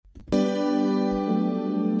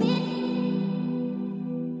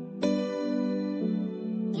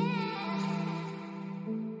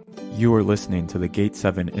You are listening to the Gate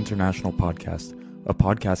 7 International Podcast, a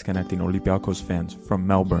podcast connecting Olympiacos fans from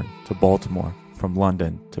Melbourne to Baltimore, from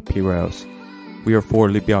London to Piraeus. We are four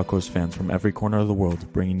Olympiacos fans from every corner of the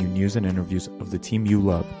world, bringing you news and interviews of the team you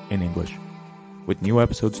love in English. With new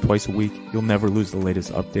episodes twice a week, you'll never lose the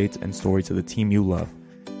latest updates and stories of the team you love.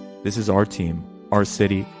 This is our team, our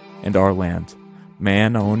city, and our land.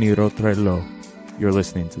 Man Oniro Trello. You're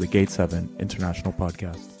listening to the Gate 7 International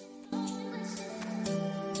Podcast.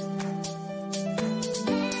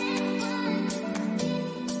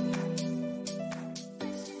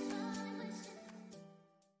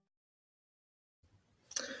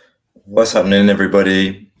 What's happening,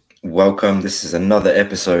 everybody? Welcome. This is another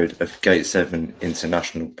episode of Gate 7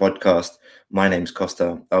 International Podcast. My name's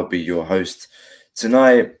Costa. I'll be your host.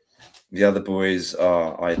 Tonight, the other boys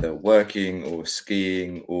are either working or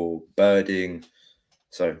skiing or birding.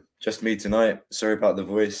 So just me tonight. Sorry about the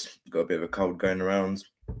voice. Got a bit of a cold going around.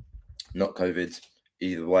 Not COVID.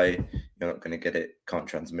 Either way, you're not going to get it. Can't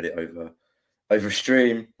transmit it over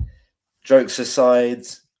stream. Jokes aside,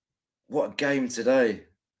 what a game today.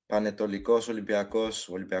 Panetolikos, Olympiacos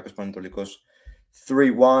Panetolikos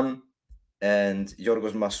 3-1, and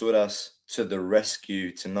Yorgos Masouras to the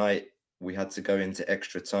rescue tonight. We had to go into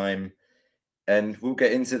extra time, and we'll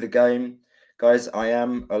get into the game. Guys, I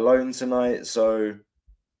am alone tonight, so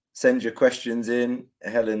send your questions in.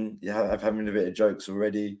 Helen, I'm having a bit of jokes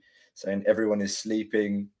already, saying everyone is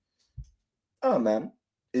sleeping. Oh, man,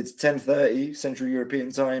 it's 10:30 Central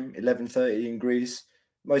European time, 11:30 in Greece.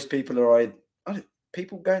 Most people are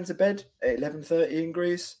people going to bed at 11:30 in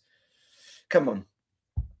Greece? Come on.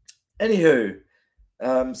 Anywho,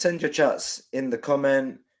 send your chats in the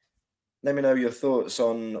comment. Let me know your thoughts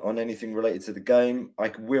on anything related to the game. I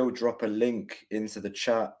will drop a link into the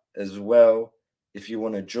chat as well. If you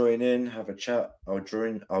want to join in, have a chat, I'll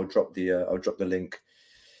drop the link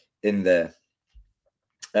in there.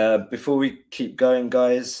 Before we keep going,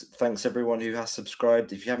 guys, thanks everyone who has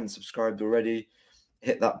subscribed. If you haven't subscribed already,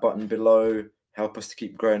 hit that button below. Help us to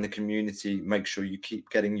keep growing the community. Make sure you keep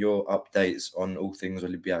getting your updates on all things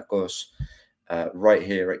Olympiacos right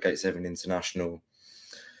here at Gate 7 International.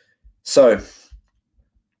 So,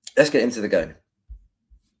 let's get into the game.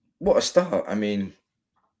 What a start. I mean,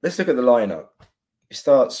 let's look at the lineup. It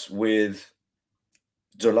starts with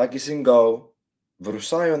Zoulakis in goal,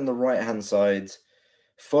 Vrousai on the right-hand side,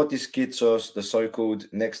 Fotis Kitsos, the so-called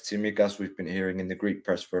next Tsimikas we've been hearing in the Greek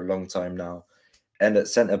press for a long time now, and at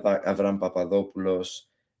centre-back, Avram Papadopoulos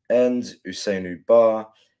and Ousseynou Ba.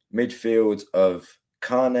 Midfield of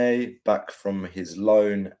Kane, back from his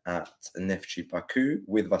loan at Neftchi Baku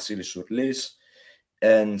with Vasilis Sourlis.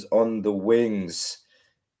 And on the wings,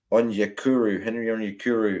 Henry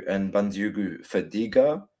Onyekuru and Bandiugu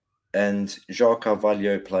Fadiga. And João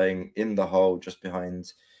Carvalho playing in the hole just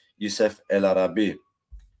behind Youssef El Arabi.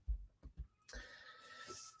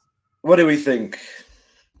 What do we think?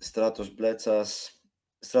 Stratos Bletas.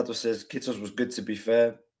 Stratos says Kitsos was good, to be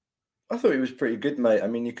fair. I thought he was pretty good, mate. I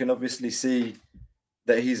mean, you can obviously see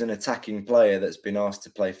that he's an attacking player that's been asked to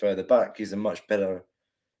play further back. He's much better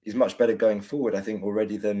going forward, I think,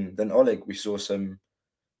 already than Oleg. We saw some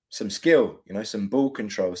skill, some ball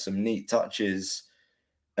control, some neat touches.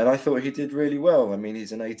 And I thought he did really well. I mean,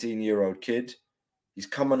 he's an 18-year-old kid. He's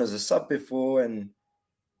come on as a sub before, and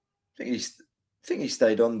I think he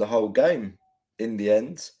stayed on the whole game in the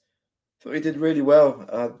end. Thought he did really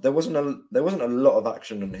well. There wasn't a lot of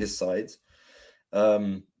action on his side.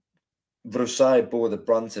 Vrousai bore the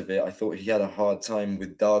brunt of it. I thought he had a hard time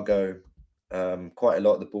with Dargo. Quite a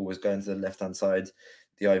lot of the ball was going to the left-hand side.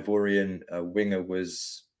 The Ivorian winger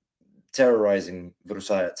was terrorizing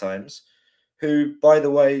Vrousai at times, who, by the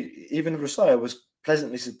way, even Vrousai was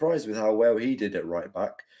pleasantly surprised with how well he did at right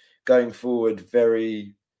back. Going forward,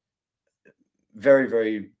 very, very,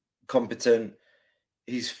 very competent.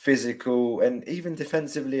 He's physical, and even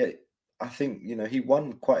defensively, I think, he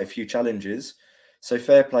won quite a few challenges. So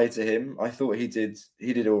fair play to him. I thought he did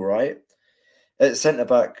all right. At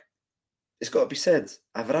centre-back, it's got to be said,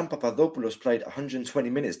 Avram Papadopoulos played 120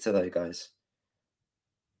 minutes today, guys.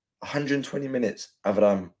 120 minutes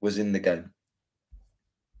Avram was in the game.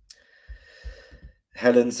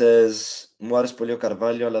 Helen says, μου άρεσε πολύ ο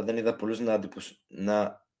Καρβάλιο, αλλά δεν είδα πολλούς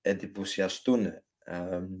να εντυπωσιαστούν.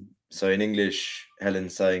 So in English,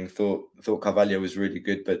 Helen's saying, thought Carvalho was really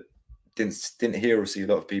good, but didn't hear or see a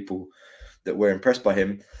lot of people that were impressed by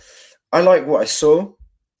him. I like what I saw.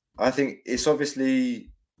 I think it's obviously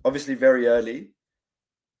very early,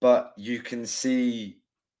 but you can see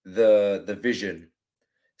the vision.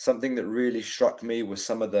 Something that really struck me was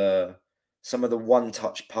some of the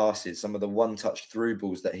one-touch passes, some of the one-touch through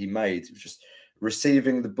balls that he made. It was just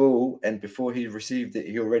receiving the ball, and before he received it,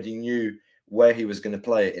 he already knew where he was going to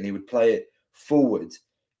play it, and he would play it forward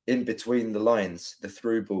in between the lines, the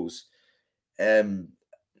through balls.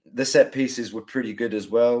 The set pieces were pretty good as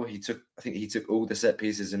well. I think he took all the set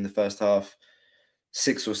pieces in the first half,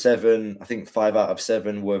 6 or 7. I think 5 out of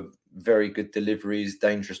 7 were very good deliveries,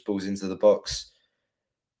 dangerous balls into the box.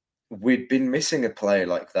 We'd been missing a player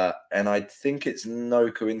like that, and I think it's no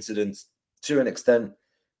coincidence to an extent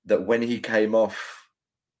that when he came off,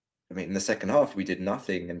 I mean, in the second half, we did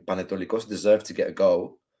nothing, and Panetolikos deserved to get a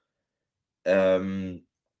goal.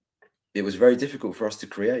 It was very difficult for us to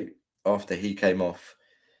create after he came off.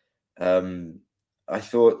 I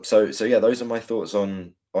thought so. Yeah, those are my thoughts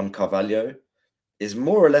on Carvalho. Is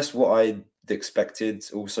more or less what I'd expected.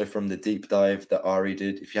 Also from the deep dive that Ari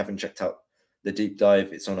did. If you haven't checked out the deep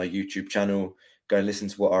dive, it's on our YouTube channel. Go and listen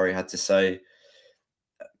to what Ari had to say.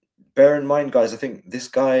 Bear in mind, guys, I think this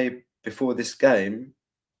guy before this game,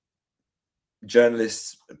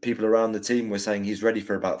 journalists, people around the team were saying he's ready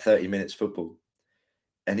for about 30 minutes football.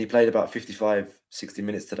 And he played about 55, 60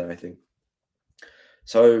 minutes today, I think.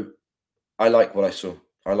 So I like what I saw.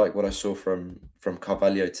 I like what I saw from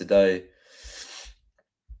Carvalho today.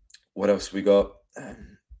 What else we got?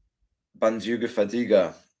 Bandiuga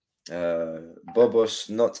Fadiga. Bobos,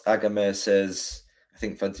 not Agamer, says, I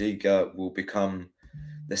think Fadiga will become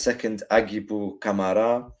the second Agibu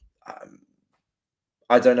Kamara.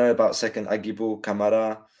 I don't know about second Agibu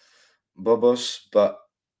Kamara, Bobos, but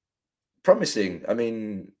promising. I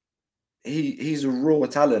mean, he's a raw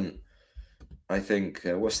talent. I think.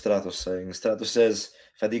 What's Stratos saying? Stratos says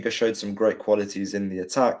Fadiga showed some great qualities in the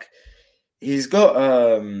attack. He's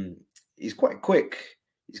got he's quite quick.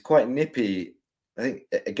 He's quite nippy. I think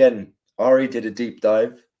again, Ari did a deep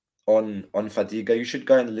dive on Fadiga. You should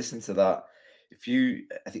go and listen to that.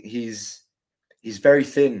 I think he's very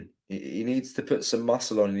thin. He needs to put some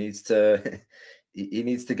muscle on. He needs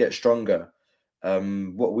to get stronger.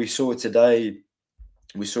 What we saw today,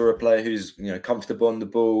 we saw a player who's comfortable on the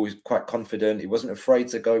ball. He's quite confident. He wasn't afraid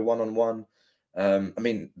to go one-on-one. I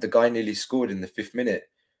mean, the guy nearly scored in the 5th minute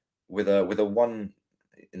with a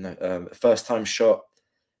first-time shot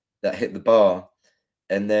that hit the bar,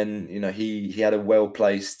 and then he had a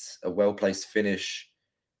well-placed finish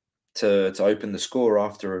to open the score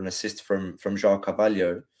after an assist from João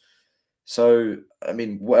Carvalho. So, I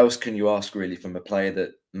mean, what else can you ask really from a player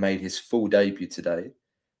that made his full debut today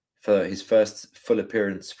for his first full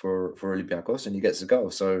appearance for Olympiacos, and he gets a goal?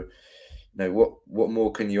 So, what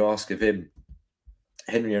more can you ask of him?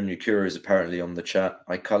 Henry Onyekuru is apparently on the chat.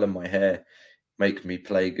 I colour my hair, make me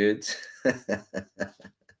play good.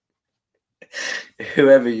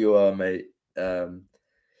 Whoever you are, mate.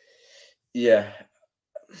 Yeah.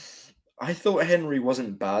 I thought Henry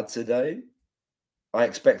wasn't bad today. I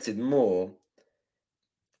expected more.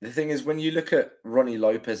 The thing is, when you look at Ronnie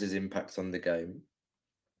Lopez's impact on the game,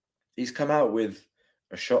 he's come out with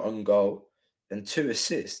a shot on goal and 2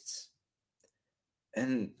 assists.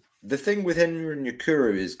 And the thing with Henry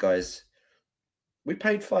Onyekuru is, guys, we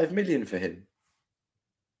paid 5 million for him.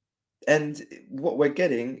 And what we're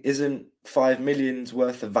getting isn't 5 million's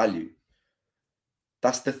worth of value.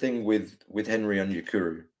 That's the thing with Henry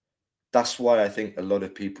Onyekuru. That's why I think a lot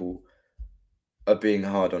of people are being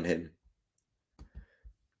hard on him.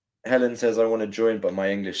 Helen says, I want to join, but my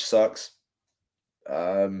English sucks.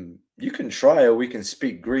 You can try, or we can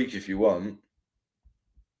speak Greek if you want.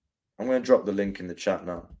 I'm going to drop the link in the chat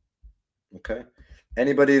now. Okay?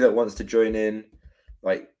 Anybody that wants to join in,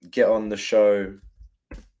 get on the show,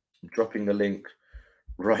 I'm dropping the link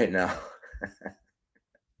right now.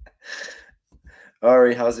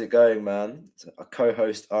 Ari, how's it going, man? A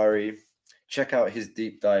co-host, Ari. Check out his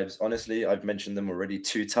deep dives. Honestly, I've mentioned them already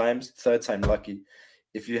 2 times. 3rd time lucky.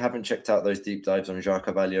 If you haven't checked out those deep dives on João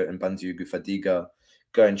Carvalho and Bandiuga Fadiga,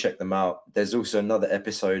 go and check them out. There's also another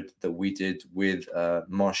episode that we did with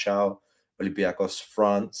Marshall, Olympiacos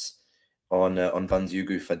France, on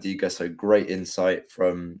Bandiuga Fadiga. So great insight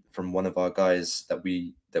from one of our guys that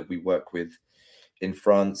we work with in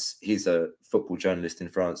France. He's a football journalist in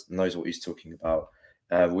France, knows what he's talking about.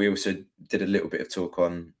 We also did a little bit of talk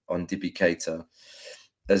on Dibi Keita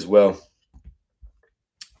as well.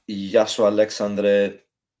 Yasu Alexandre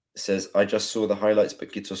says, I just saw the highlights,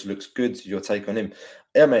 but Kitos looks good. Your take on him?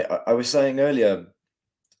 Yeah, mate, I was saying earlier,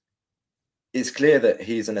 it's clear that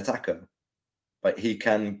he's an attacker.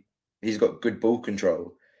 He's got good ball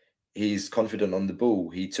control. He's confident on the ball.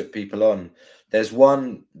 He took people on. There was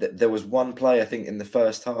one play, I think, in the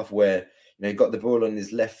first half where he got the ball on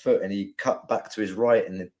his left foot and he cut back to his right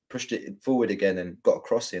and then pushed it forward again and got a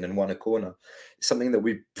cross in and won a corner. It's something that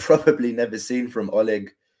we've probably never seen from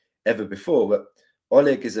Oleg ever before. But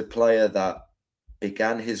Oleg is a player that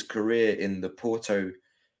began his career in the Porto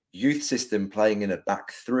youth system, playing in a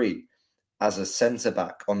back three as a centre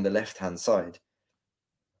back on the left-hand side.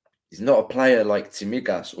 He's not a player like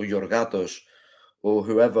Tsimikas or Yorgatos or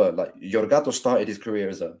whoever. Like Yorgatos started his career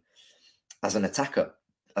as an attacker,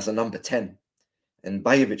 as a number 10, and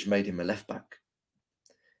Bajovic made him a left back.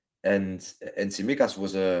 And Tsimikas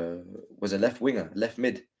was a left winger, left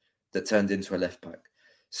mid, that turned into a left back.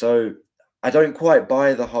 So I don't quite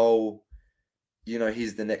buy the whole,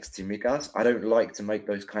 he's the next Tsimikas. I don't like to make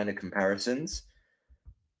those kind of comparisons,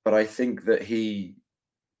 but I think that he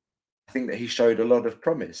showed a lot of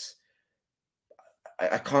promise.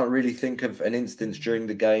 I can't really think of an instance during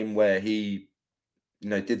the game where he,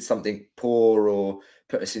 did something poor or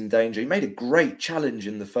put us in danger. He made a great challenge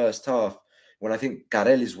in the first half when I think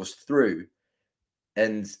Garelis was through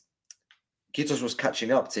and Kitos was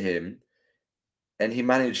catching up to him, and he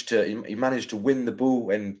managed to win the ball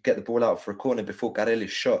and get the ball out for a corner before Garelis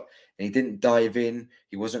shot, and he didn't dive in.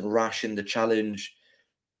 He wasn't rash in the challenge.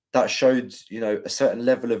 That showed, a certain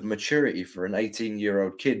level of maturity for an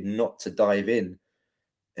 18-year-old kid not to dive in.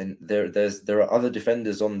 And there are other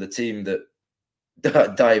defenders on the team that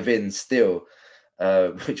dive in still,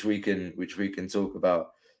 which we can talk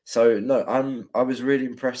about. So no, I was really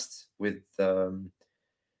impressed with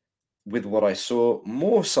what I saw,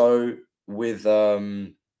 more so with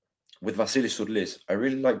Vasilis Sourlis. I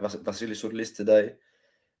really like Vasilis Sourlis today.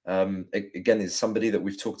 Again, is somebody that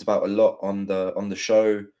we've talked about a lot on the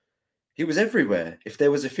show. He was everywhere. If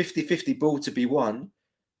there was a 50-50 ball to be won,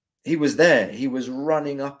 he was there. He was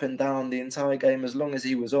running up and down the entire game as long as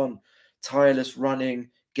he was on. Tireless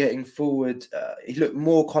running, getting forward. He looked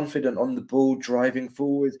more confident on the ball, driving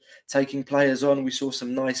forward, taking players on. We saw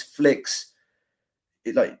some nice flicks,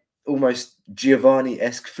 like almost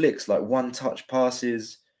Giovanni-esque flicks, like one-touch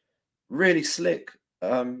passes. Really slick.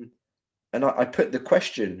 And I put the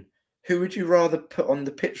question, who would you rather put on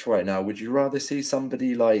the pitch right now? Would you rather see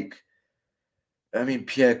somebody like,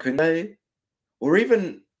 Pierre Koundé, or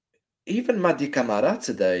even Mady Camara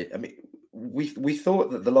today? We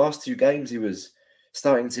thought that the last two games he was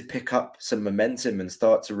starting to pick up some momentum and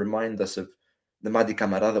start to remind us of the Mady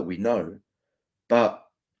Camara that we know. But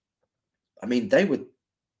they were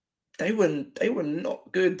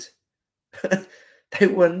not good. They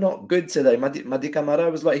were not good today. Mady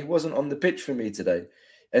Camara was like, he wasn't on the pitch for me today.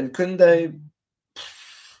 And Koundé,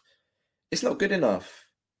 it's not good enough.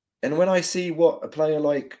 And when I see what a player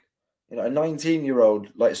like, a 19-year-old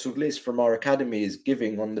like Sourlis from our academy is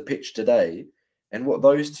giving on the pitch today, and what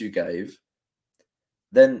those two gave,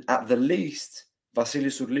 then at the least,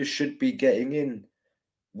 Vasilis Sourlis should be getting in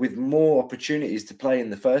with more opportunities to play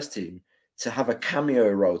in the first team, to have a cameo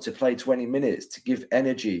role, to play 20 minutes, to give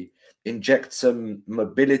energy, inject some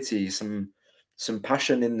mobility, some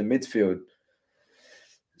passion in the midfield.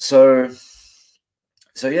 So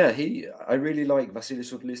yeah, I really like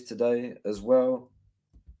Vasilis Sourlis today as well.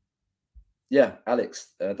 Yeah, Alex,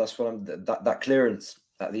 that's what that clearance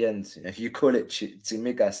at the end. You call it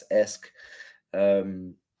Tsimikas-esque.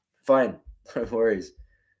 Fine, no worries.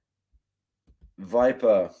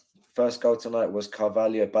 Viper, first goal tonight was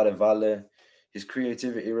Carvalho Barevale. His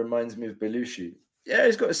creativity reminds me of Belushi. Yeah,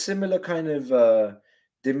 he's got a similar kind of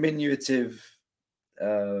diminutive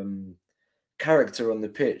character on the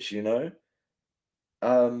pitch,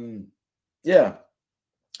 Yeah,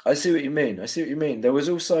 I see what you mean. There was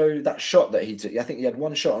also that shot that he took. I think he had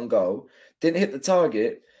one shot on goal, didn't hit the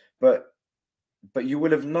target, but you will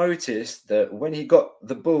have noticed that when he got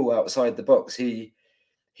the ball outside the box, he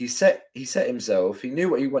set himself. He knew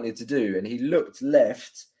what he wanted to do, and he looked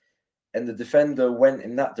left, and the defender went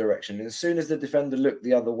in that direction. And as soon as the defender looked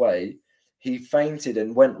the other way, he feinted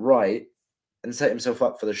and went right and set himself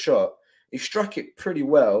up for the shot. He struck it pretty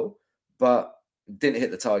well, but didn't hit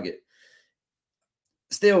the target.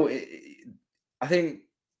 Still, I think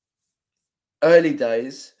early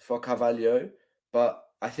days for Carvalho, but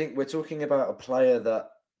I think we're talking about a player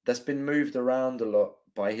that's been moved around a lot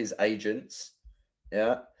by his agents.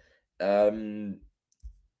 Yeah.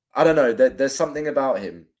 I don't know. There's something about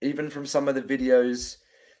him, even from some of the videos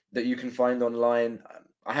that you can find online.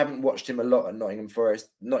 I haven't watched him a lot at Nottingham Forest.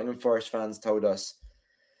 Nottingham Forest fans told us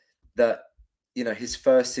that, his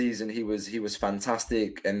first season he was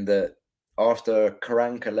fantastic, and that after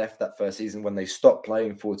Karanka left that first season, when they stopped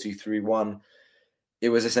playing 4-2-3-1, it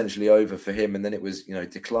was essentially over for him, and then it was,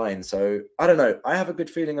 decline. So I don't know. I have a good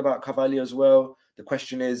feeling about Carvalho as well. The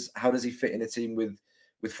question is, how does he fit in a team with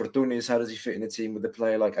Fortounis? How does he fit in a team with a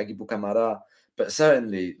player like Agibou Camara? But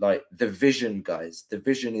certainly, like, the vision, guys, the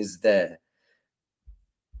vision is there.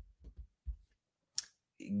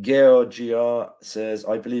 Georgia says,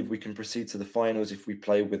 I believe we can proceed to the finals if we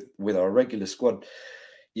play with our regular squad.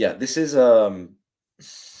 Yeah, this is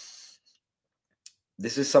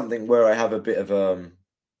something where I have a bit of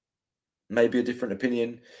maybe a different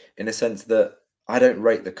opinion, in a sense that I don't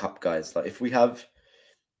rate the cup, guys. Like we have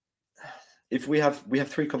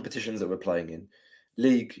three competitions that we're playing in: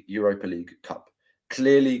 League, Europa League, Cup.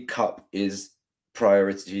 Clearly, Cup is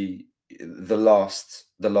priority, the last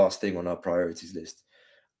thing on our priorities list.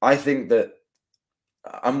 I think that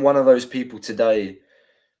I'm one of those people today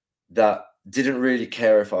that didn't really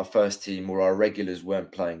care if our first team or our regulars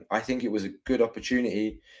weren't playing. I think it was a good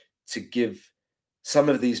opportunity to give some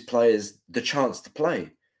of these players the chance to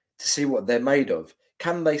play, to see what they're made of.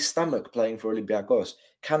 Can they stomach playing for Olympiacos?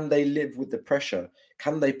 Can they live with the pressure?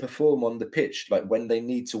 Can they perform on the pitch like when they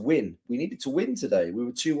need to win? We needed to win today. We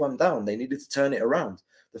were 2-1 down. They needed to turn it around.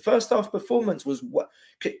 The first half performance was what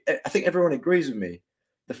I think everyone agrees with me.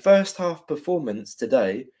 The first half performance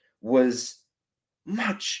today was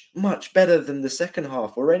much better than the second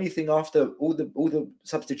half or anything after all the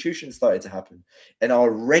substitutions started to happen and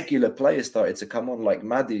our regular players started to come on, like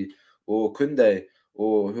Madi or Kunde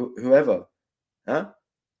or whoever.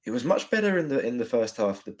 It was much better in the first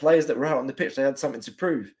half. The players that were out on the pitch, they had something to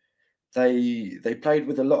prove. They played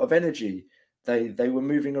with a lot of energy. They were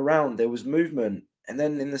moving around. There was movement. And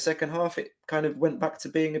then in the second half, it kind of went back to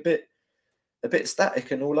being a bit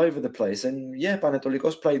static and all over the place. And yeah,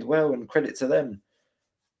 Panathinaikos played well, and credit to them.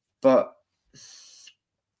 But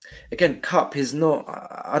again, Cup is not.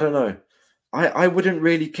 I don't know. I wouldn't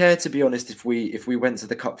really care, to be honest, if we went to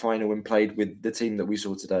the Cup final and played with the team that we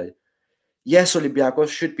saw today. Yes, Olympiacos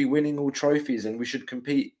should be winning all trophies, and we should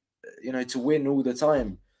compete, to win all the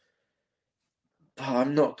time. But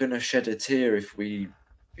I'm not gonna shed a tear if we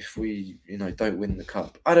don't win the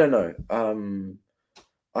Cup. I don't know.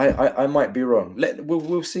 I might be wrong.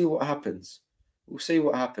 We'll see what happens. We'll see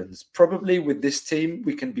what happens. Probably with this team,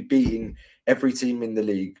 we can be beating every team in the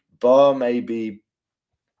league, bar maybe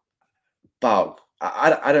Bau.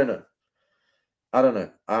 I don't know. I don't know.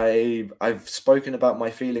 I've spoken about my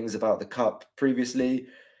feelings about the Cup previously.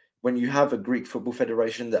 When you have a Greek Football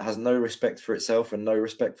Federation that has no respect for itself and no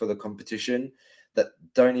respect for the competition, that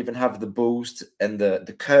don't even have the balls and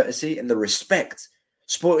the courtesy and the respect.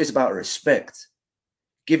 Sport is about respect.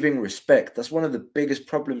 Giving respect. That's one of the biggest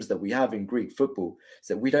problems that we have in Greek football, is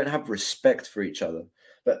that we don't have respect for each other.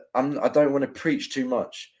 But I don't want to preach too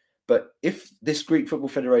much. But if this Greek Football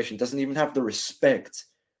Federation doesn't even have the respect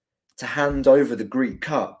to hand over the Greek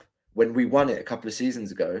Cup when we won it a couple of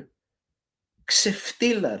seasons ago, so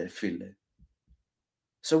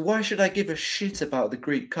why should I give a shit about the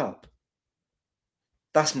Greek Cup?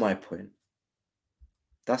 That's my point.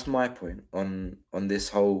 That's my point on this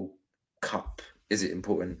whole Cup. Is it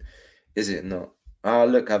important? Is it not?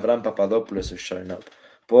 Look, Avram Papadopoulos has shown up.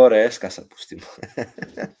 Bore έσκασα που στη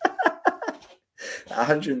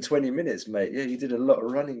 120 minutes, mate. Yeah, you did a lot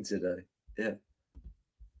of running today. Yeah.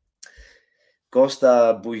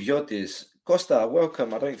 Costa Bougiotis. Costa,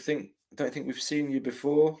 welcome. I don't think we've seen you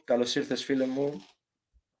before. Καλώς ήρθες, φίλε μου.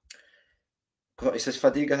 He says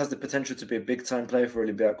Fadiga has the potential to be a big-time player for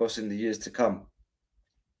Olympiacos in the years to come.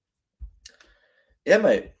 Yeah,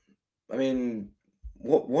 mate. I mean,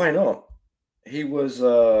 why not? He was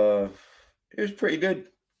pretty good.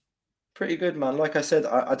 Pretty good, man. Like I said,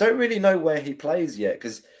 I don't really know where he plays yet,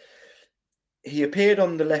 because he appeared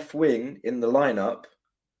on the left wing in the lineup,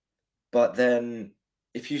 but then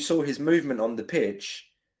if you saw his movement on the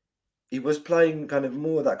pitch, he was playing kind of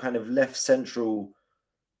more that kind of left central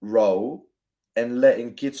role and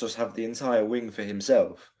letting Kitsos have the entire wing for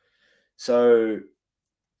himself. So,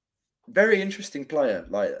 very interesting player.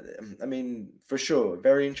 Like, I mean, for sure,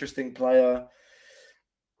 very interesting player.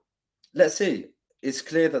 Let's see. It's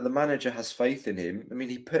clear that the manager has faith in him. I mean,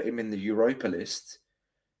 he put him in the Europa list,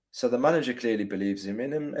 so the manager clearly believes him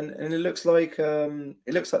in him, and it looks like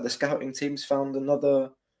the scouting team's found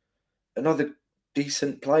another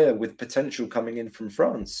decent player with potential coming in from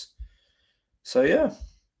France. So yeah.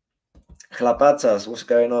 Chlapatas, what's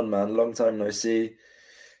going on, man? Long time no see.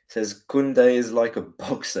 Says Kunde is like a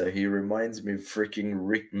boxer. He reminds me of freaking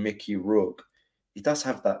Mickey Rourke. He does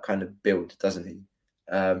have that kind of build, doesn't he?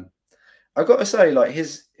 I got to say, like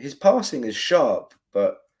his passing is sharp,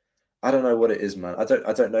 but I don't know what it is, man. I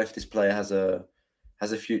don't know if this player has a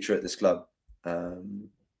future at this club.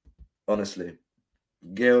 Honestly,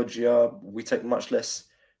 Georgia, we take much less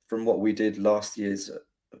from what we did last year's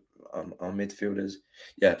our midfielders.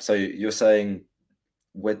 Yeah, so you're saying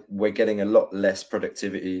we're getting a lot less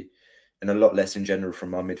productivity and a lot less in general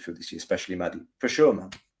from our midfield this year, especially Madi. For sure,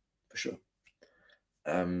 man. For sure.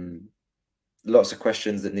 lots of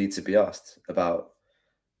questions that need to be asked about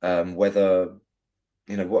whether,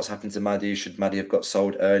 what's happened to Maddie. Should Maddie have got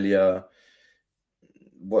sold earlier?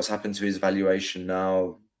 What's happened to his valuation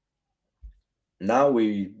now? Now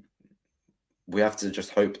we have to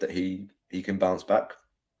just hope that he can bounce back.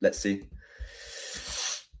 Let's see.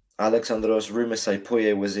 Alexandros, rumors say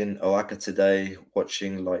Poye was in Oaxaca today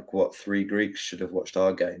watching 3 Greeks should have watched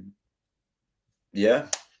our game. Yeah.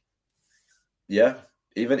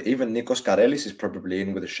 Even Nikos Karelis is probably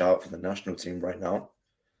in with a shout for the national team right now.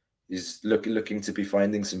 He's looking to be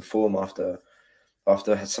finding some form after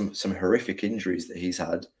some horrific injuries that he's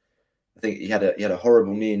had. I think he had a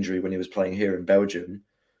horrible knee injury when he was playing here in Belgium.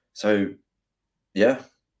 So yeah,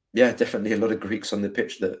 definitely a lot of Greeks on the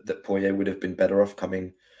pitch that Poye would have been better off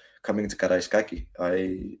coming to Karaiskaki.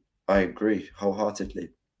 I agree wholeheartedly.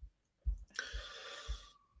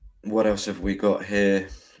 What else have we got here?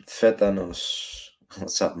 Fetanos.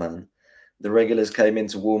 What's up, man? The regulars came in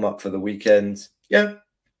to warm up for the weekend. Yeah,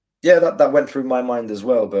 that went through my mind as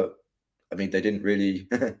well. But I mean, they didn't really.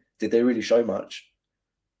 Did they really show much?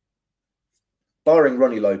 Barring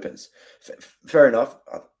Ronnie Lopez, fair enough.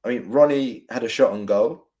 I mean, Ronnie had a shot on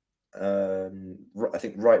goal. I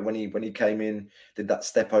think right when he came in, did that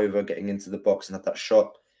step over, getting into the box and had that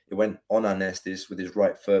shot. It went on Anestis with his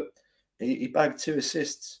right foot. He bagged 2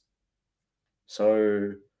 assists.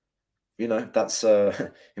 So, that's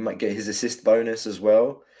he might get his assist bonus as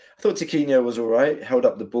well. I thought Tiquinho was all right, held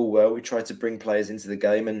up the ball well. We tried to bring players into the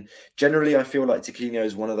game, and generally, I feel like Tiquinho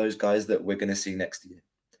is one of those guys that we're going to see next year.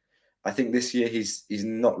 I think this year he's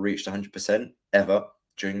not reached 100% ever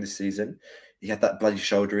during the season. He had that bloody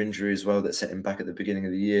shoulder injury as well that set him back at the beginning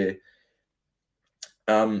of the year.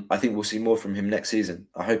 I think we'll see more from him next season.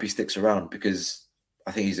 I hope he sticks around because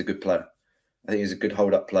I think he's a good player. I think he's a good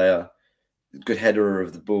hold-up player, good header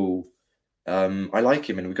of the ball. I like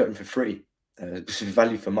him, and we got him for free,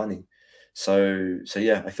 value for money. So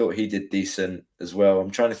yeah, I thought he did decent as well. I'm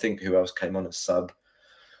trying to think who else came on as sub.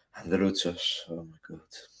 Androutos, oh my god.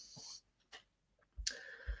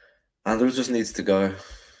 Androutos needs to go.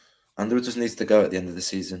 Androutos needs to go at the end of the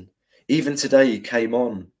season. Even today, he came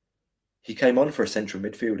on for a central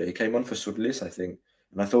midfielder. He came on for Surlis, I think.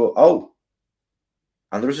 And I thought, oh,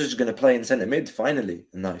 Androutos is going to play in centre mid finally.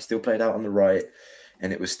 And no, he still played out on the right.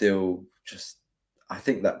 And it was still just, I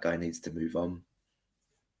think that guy needs to move on.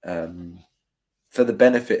 For the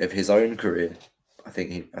benefit of his own career, I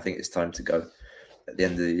think it's time to go at the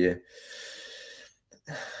end of the year.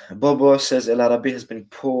 Bobo says El Arabi has been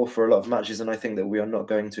poor for a lot of matches, and I think that we are not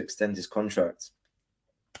going to extend his contract.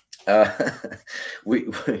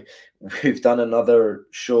 We've done another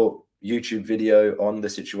short YouTube video on the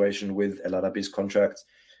situation with El Arabi's contract.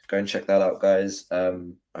 Go and check that out, guys.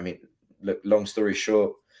 I mean, look, long story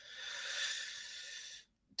short,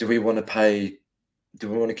 do we want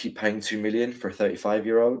to keep paying 2 million for a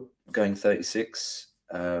 35-year-old going 36?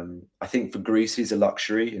 I think for Greece, he's a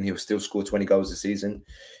luxury and he'll still score 20 goals a season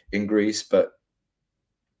in Greece. But,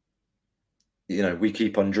 we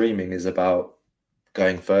keep on dreaming is about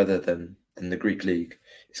going further than the Greek league.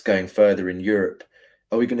 It's going further in Europe.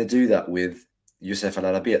 Are we going to do that with Youssef El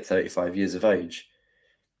Arabi at 35 years of age?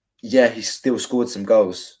 Yeah, he still scored some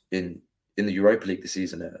goals in the Europa League this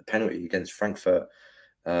season, a penalty against Frankfurt.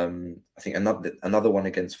 I think another one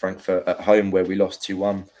against Frankfurt at home where we lost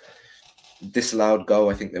 2-1. Disallowed goal,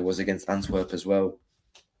 I think there was against Antwerp as well.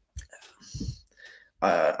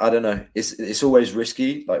 I don't know. It's always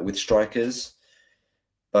risky, like with strikers,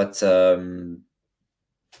 but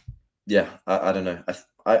yeah, I don't know.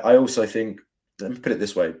 I also think, let me put it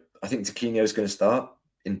this way: I think Tiquinho is going to start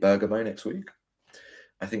in Bergamo next week.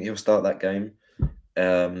 I think he'll start that game,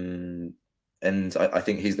 and I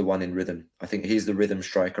think he's the one in rhythm. I think he's the rhythm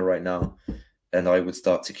striker right now, and I would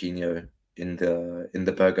start Tiquinho in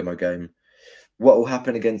the Bergamo game. What will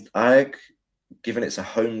happen against AEK, given it's a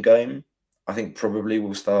home game, I think probably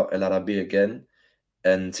we'll start El Arabi again,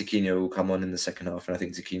 and Tiquinho will come on in the second half, and I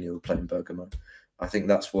think Tiquinho will play in Bergamo. I think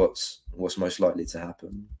that's what's most likely to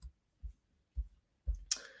happen.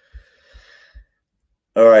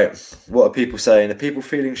 All right, what are people saying? Are people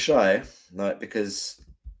feeling shy? No, because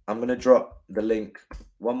I'm going to drop the link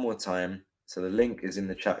one more time. So the link is in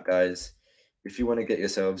the chat, guys. If you want to get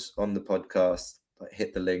yourselves on the podcast,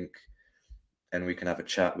 hit the link and we can have a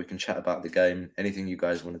chat. We can chat about the game, anything you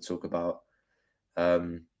guys want to talk about.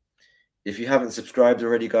 If you haven't subscribed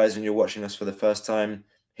already, guys, and you're watching us for the first time,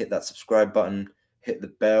 hit that subscribe button, hit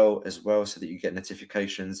the bell as well so that you get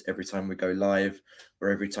notifications every time we go live or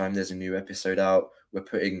every time there's a new episode out. We're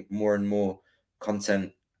putting more and more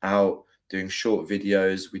content out, doing short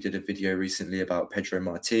videos. We did a video recently about Pedro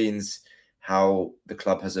Martins, how the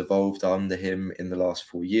club has evolved under him in the last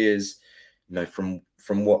 4 years, from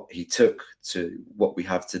what he took to what we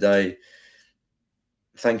have today.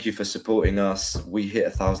 Thank you for supporting us. We hit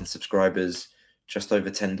 1,000 subscribers just over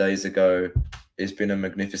 10 days ago. It's been a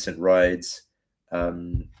magnificent ride.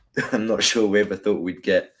 I'm not sure we ever thought we'd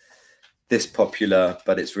get this popular,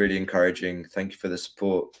 but it's really encouraging. Thank you for the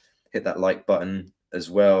support. Hit that like button as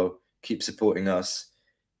well. Keep supporting us.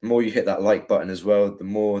 The more you hit that like button as well, the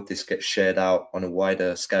more this gets shared out on a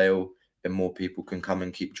wider scale and more people can come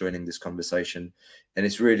and keep joining this conversation. And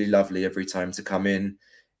it's really lovely every time to come in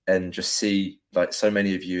and just see like so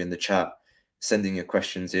many of you in the chat sending your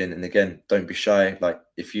questions in. And again, don't be shy. Like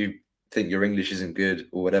if you think your English isn't good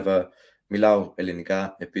or whatever, Milau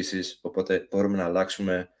Elinika, Episis, Opote, Pormana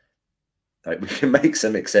Laxume. Like we can make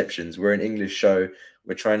some exceptions. We're an English show.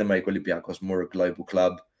 We're trying to make Olympiacos more a global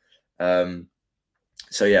club.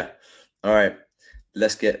 So yeah, all right.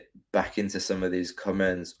 Let's get back into some of these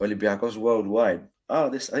comments. Olympiacos worldwide. I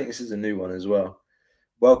think this is a new one as well.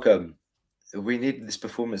 Welcome. We need this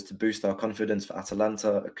performance to boost our confidence for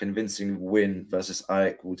Atalanta. A convincing win versus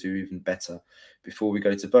Ajax will do even better before we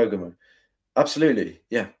go to Bergamo. Absolutely.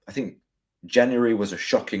 Yeah, I think January was a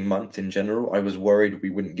shocking month in general. I was worried we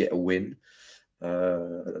wouldn't get a win.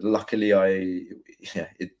 Luckily,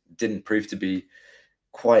 it didn't prove to be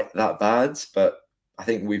quite that bad, but I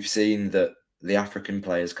think we've seen that the African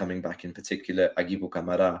players coming back, in particular, Agibo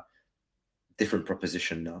Camara, different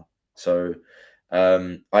proposition now. So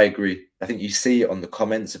I agree. I think you see it on the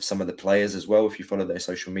comments of some of the players as well. If you follow their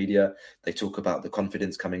social media, they talk about the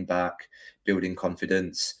confidence coming back, building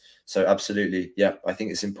confidence. So absolutely, yeah, I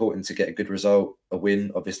think it's important to get a good result, a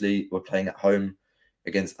win. Obviously, we're playing at home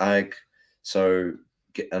against AG. So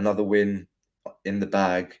get another win in the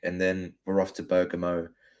bag, and then we're off to Bergamo.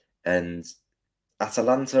 And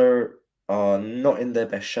Atalanta are not in their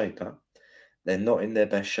best shape. Huh? They're not in their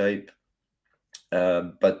best shape,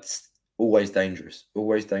 but always dangerous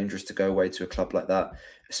to go away to a club like that,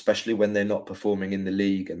 especially when they're not performing in the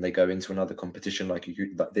league and they go into another competition like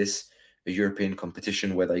this, a European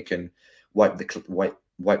competition where they can wipe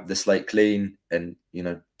the slate clean and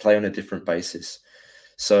play on a different basis.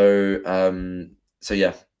 So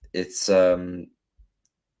yeah, it's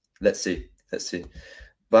let's see.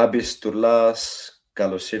 Babis Turlas,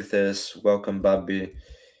 Carlos Sirtes, welcome, Babi.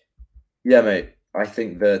 Yeah, mate. I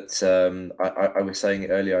think that I was saying it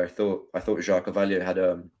earlier. I thought João Carvalho had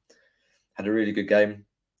a really good game.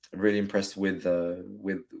 I'm really impressed with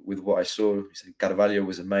what I saw. He said Carvalho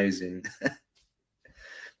was amazing.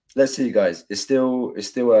 Let's see, guys. It's still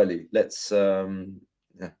early. Let's see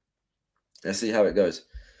how it goes.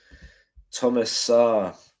 Thomas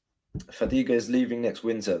Fadiga is leaving next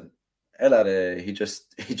winter. Elare, he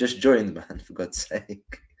just joined, man, for God's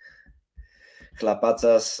sake.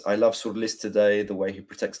 Klapatas, I love Surlis today. The way he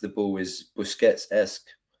protects the ball is Busquets-esque.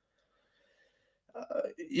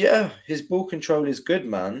 Yeah, his ball control is good,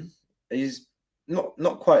 man. He's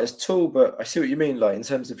not quite as tall, but I see what you mean. Like in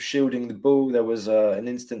terms of shielding the ball, there was an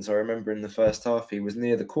instance I remember in the first half. He was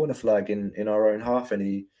near the corner flag in our own half, and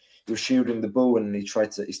he was shielding the ball, and he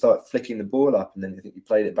started flicking the ball up, and then I think he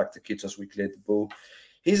played it back to Kitos. We cleared the ball.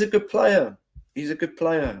 He's a good player.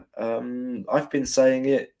 I've been saying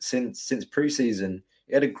it since preseason.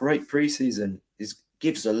 He had a great preseason. He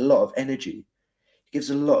gives a lot of energy.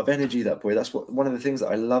 That boy. That's one of the things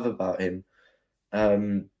that I love about him.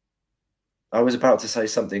 I was about to say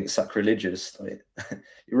something sacrilegious. Like, it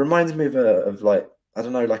reminds me of like, I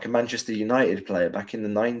don't know, like a Manchester United player back in the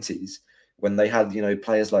 90s when they had,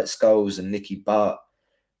 players like Scholes and Nicky Butt.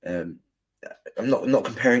 I'm not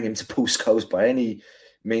comparing him to Paul Scholes by any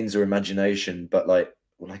means or imagination, but like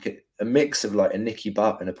a mix of like a Nicky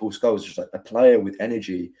Butt and a Paul Scholes, just like a player with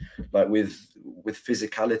energy, like with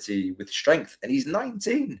physicality, with strength. And he's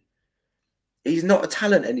 19. He's not a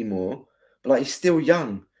talent anymore, but like he's still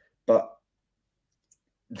young. But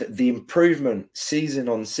the improvement season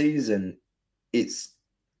on season, it's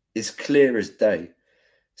clear as day.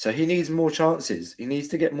 So he needs more chances. He needs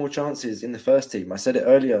to get more chances in the first team. I said it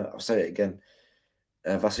earlier. I'll say it again.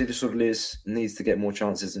 Vasilis Surlis needs to get more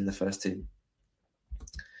chances in the first team.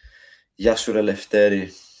 Yasura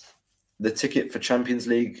Lefteri. The ticket for Champions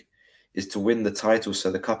League is to win the title, so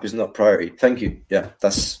the cup is not priority. Thank you. Yeah,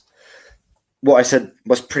 that's what I said.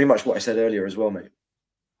 Was pretty much what I said earlier as well, mate.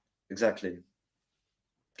 Exactly.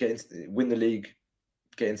 Win the league,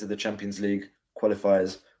 get into the Champions League,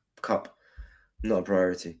 qualifiers, cup, not a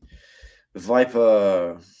priority.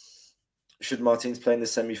 Viper. Should Martins play in the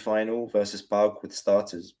semi-final versus PAOK with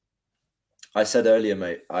starters? I said earlier,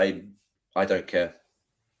 mate, I don't care.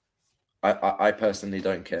 I personally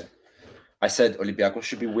don't care. I said Olympiacos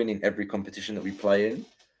should be winning every competition that we play in,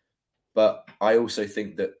 but I also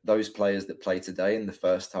think that those players that play today in the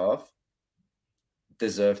first half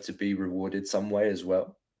deserve to be rewarded some way as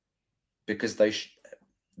well, because they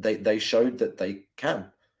showed that they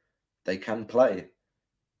can play.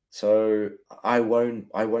 So I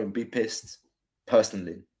won't be pissed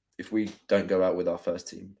personally if we don't go out with our first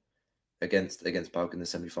team against PAOK in the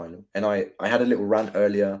semi-final. And I had a little rant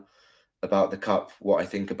earlier about the cup, what I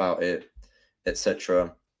think about it,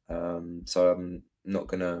 etc. So I'm not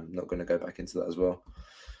gonna go back into that as well.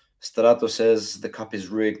 Strato says the cup is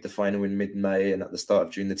rigged, the final in mid-May, and at the start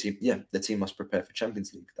of June the team must prepare for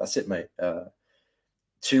Champions League. That's it, mate.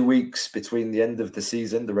 2 weeks between the end of the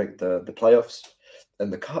season, the playoffs,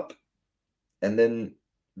 and the cup, and then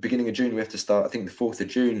beginning of June we have to start. I think the 4th of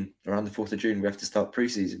June, around the 4th of June, we have to start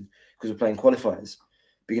pre-season because we're playing qualifiers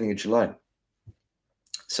beginning of July.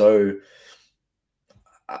 So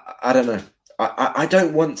I don't know. I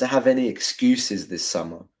don't want to have any excuses this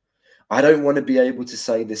summer. I don't want to be able to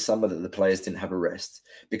say this summer that the players didn't have a rest,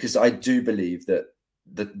 because I do believe that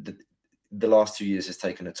the last 2 years has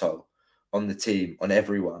taken a toll on the team, on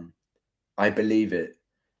everyone. I believe it.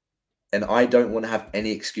 And I don't want to have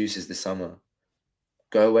any excuses this summer.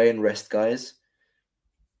 Go away and rest, guys.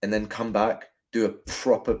 And then come back, do a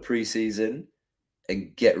proper pre-season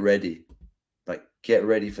and get ready. Like, get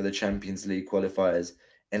ready for the Champions League qualifiers.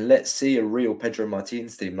 And let's see a real Pedro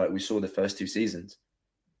Martins team like we saw the first 2 seasons.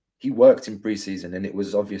 He worked in pre-season and it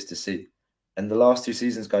was obvious to see. And the last 2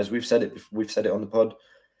 seasons, guys, we've said it on the pod.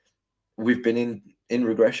 We've been in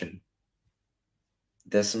regression.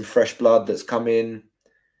 There's some fresh blood that's come in.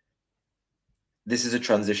 This is a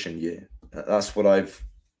transition year. That's what I've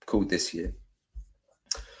called this year.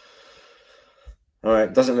 All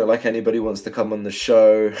right, doesn't look like anybody wants to come on the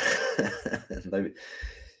show.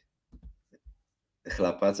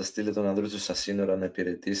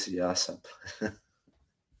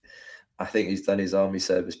 I think he's done his army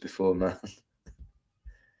service before, man.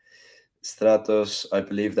 Stratos, I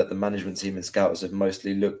believe that the management team and scouts have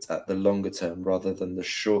mostly looked at the longer term rather than the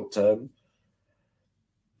short term.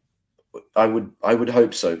 I would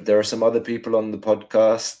hope so. There are some other people on the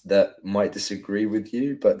podcast that might disagree with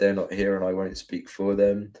you, but they're not here and I won't speak for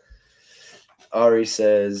them. Ari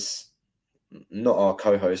says, not our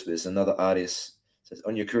co-host, but it's another Arius, says,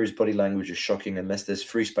 Onyekuru's body language is shocking. Unless there's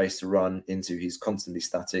free space to run into, he's constantly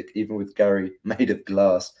static. Even with Gary made of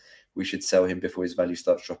glass, we should sell him before his value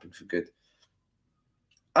starts dropping for good.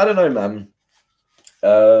 I don't know, man.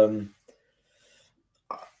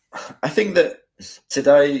 I think that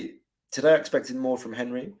today I expected more from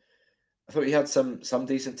Henry. I thought he had some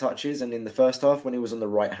decent touches, and in the first half, when he was on the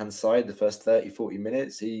right-hand side, the first 30, 40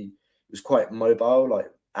 minutes, he was quite mobile, like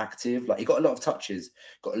active. Like, he got a lot of touches,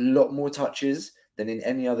 got a lot more touches than in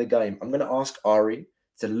any other game. I'm going to ask Ari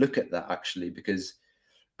to look at that, actually, because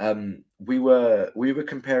we were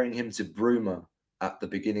comparing him to Bruma at the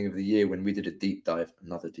beginning of the year when we did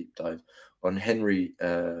another deep dive on Henry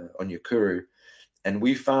Onyekuru, and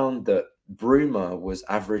we found that Bruma was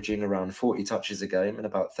averaging around 40 touches a game and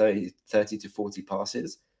about 30 to 40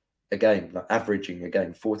 passes a game, like averaging a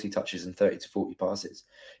game, 40 touches and 30 to 40 passes.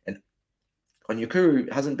 And Onyekuru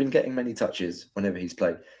hasn't been getting many touches whenever he's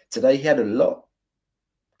played. Today he had a lot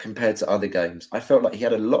compared to other games. I felt like he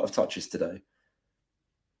had a lot of touches today.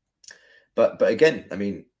 But again, I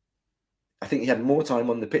mean, I think he had more time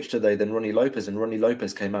on the pitch today than Ronnie Lopez, and Ronnie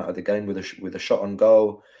Lopez came out of the game with a shot on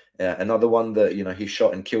goal. Another one that, he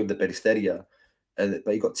shot and killed the Peristeria,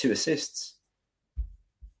 but he got 2 assists.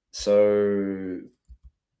 So,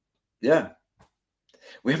 yeah.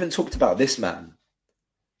 We haven't talked about this man.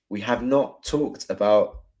 We have not talked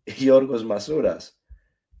about Yorgos Masouras.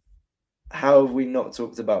 How have we not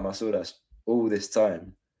talked about Masouras all this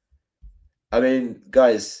time? I mean,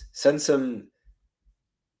 guys, send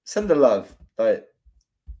the love. Like,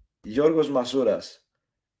 Yorgos Masouras,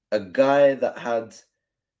 a guy that had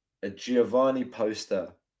a Giovanni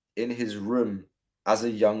poster in his room as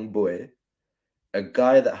a young boy, a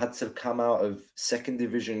guy that had to come out of 2nd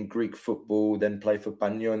division Greek football, then play for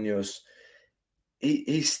Panionios.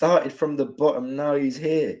 He started from the bottom, now he's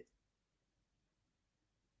here.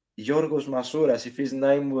 Yorgos Masouras, if his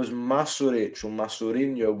name was Masuric or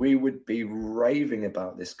Masurinho, we would be raving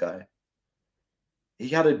about this guy. He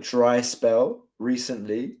had a dry spell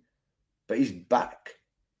recently, but he's back.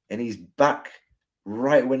 And he's back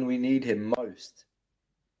right when we need him most.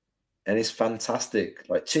 And it's fantastic.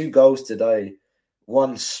 Like, 2 goals today,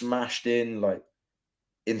 one smashed in, like,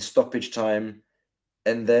 in stoppage time.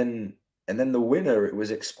 And then the winner, it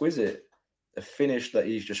was exquisite. A finish that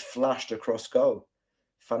he's just flashed across goal.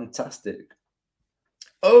 Fantastic.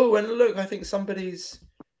 Oh, and look, I think somebody's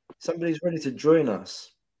ready to join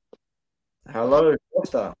us. Hello,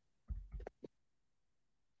 Costa.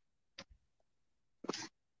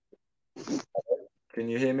 Can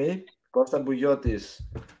you hear me? Costa Buyotis.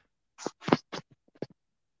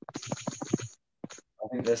 I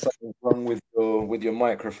think there's something wrong with your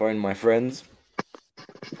microphone, my friends.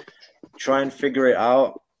 Try and figure it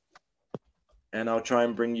out, and I'll try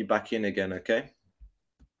and bring you back in again, okay?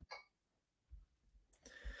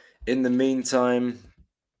 In the meantime,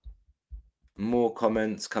 more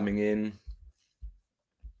comments coming in.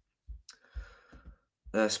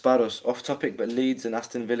 Sparos, off topic, but Leeds and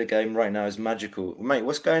Aston Villa game right now is magical. Mate,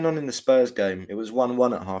 what's going on in the Spurs game? It was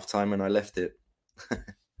 1-1 at halftime and I left it.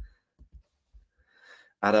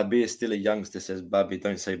 Arabi is still a youngster, says Babi.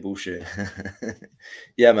 Don't say bullshit.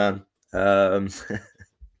 Yeah, man.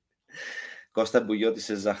 Costa Buyotti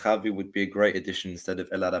says Zahavi would be a great addition instead of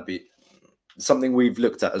El Arabi. Something we've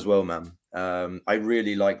looked at as well, man. I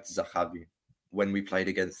really liked Zahavi when we played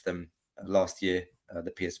against them last year,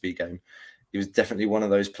 the PSV game. He was definitely one of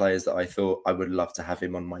those players that I thought I would love to have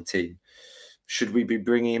him on my team. Should we be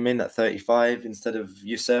bringing him in at 35 instead of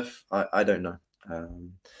Youssef? I don't know.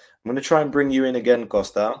 I'm going to try and bring you in again,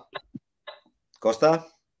 Costa. Costa?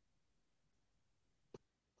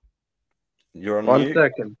 You're on mute.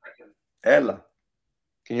 1 second. Ella.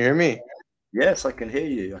 Can you hear me? Yes, I can hear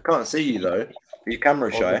you. I can't see you, though. Are you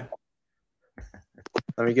camera shy?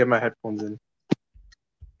 Let me get my headphones in.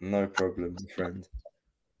 No problem, friend.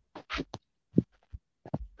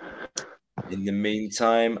 In the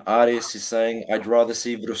meantime, Aris is saying, I'd rather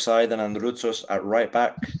see Vrusai than Andrutsos at right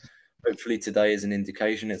back. Hopefully today is an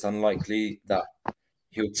indication. It's unlikely that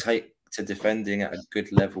he'll take to defending at a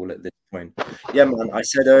good level at this point. Yeah, man, I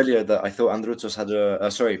said earlier that I thought Andrutsos had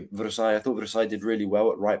Vrusai. I thought Vrusai did really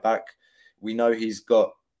well at right back. We know he's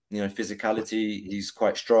got, physicality. He's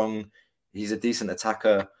quite strong. He's a decent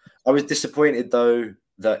attacker. I was disappointed, though,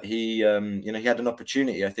 that he had an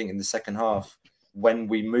opportunity, I think, in the second half when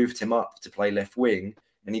we moved him up to play left wing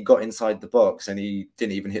and he got inside the box and he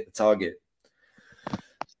didn't even hit the target.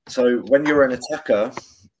 So when you're an attacker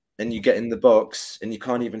and you get in the box and you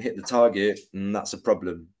can't even hit the target, that's a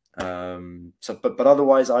problem. But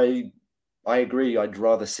otherwise, I agree. I'd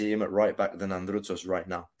rather see him at right back than Andrutsos right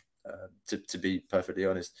now, to be perfectly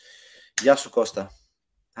honest. Yasu Costa,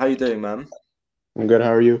 how you doing, man? I'm good.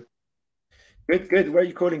 How are you? Good. Where are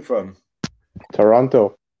you calling from?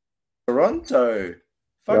 Toronto. Toronto.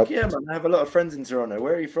 Fuck Yep. yeah, man. I have a lot of friends in Toronto.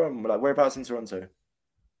 Where are you from? Like, whereabouts in Toronto?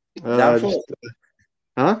 Danforth?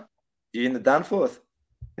 Huh? You in the Danforth?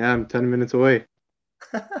 Yeah, I'm 10 minutes away.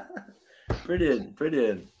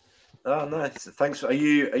 Brilliant. Oh, nice. Thanks. Are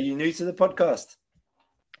you new to the podcast?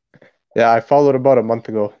 Yeah, I followed about a month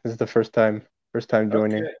ago. This is the first time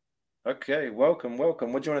joining. Okay. Welcome. What do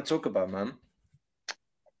you want to talk about, man?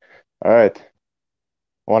 All right.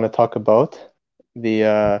 I want to talk about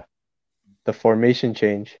the formation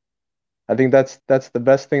change. I think that's the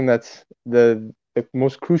best thing. That's the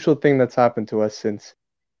most crucial thing that's happened to us since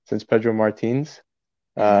Pedro Martins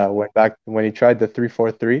went back when he tried the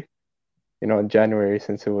 3-4-3. In January,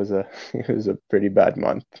 since it was a pretty bad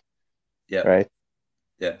month. Yeah. Right.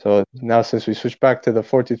 Yeah. So now since we switched back to the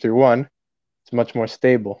 4-2-3-1, it's much more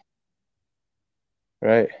stable.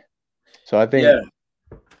 Right. So I think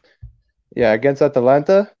against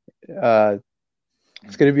Atalanta,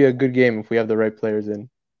 it's going to be a good game if we have the right players in.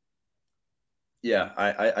 Yeah,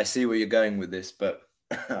 I see where you're going with this, but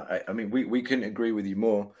I mean, we couldn't agree with you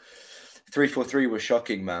more. 3-4-3 was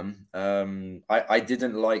shocking, man. I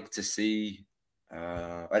didn't like to see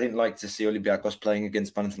Olympiacos playing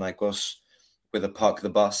against Panathinaikos with a park the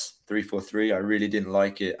bus 3-4-3. I really didn't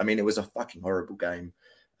like it. I mean, it was a fucking horrible game.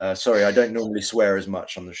 Sorry, I don't normally swear as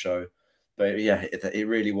much on the show, but yeah, it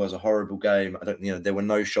really was a horrible game. There were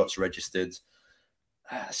no shots registered.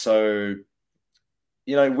 So,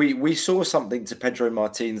 we saw something to Pedro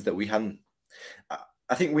Martins that we hadn't.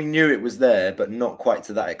 I think we knew it was there, but not quite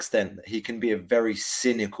to that extent. He can be a very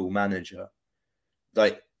cynical manager.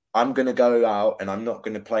 Like, I'm going to go out and I'm not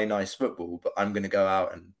going to play nice football, but I'm going to go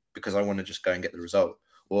out and because I want to just go and get the result,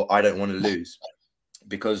 or I don't want to lose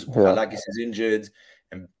because Bouchalakis is injured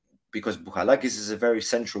and because Bouchalakis is a very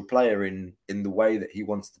central player in the way that he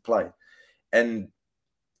wants to play. And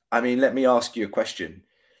I mean, let me ask you a question.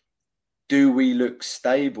 Do we look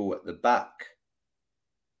stable at the back?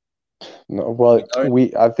 No, well,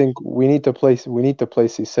 I think we need to play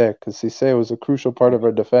Cissé because Cissé was a crucial part of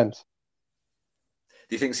our defense.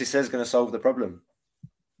 Do you think Cissé is going to solve the problem?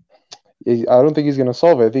 I don't think he's going to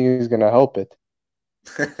solve it. I think he's going to help it.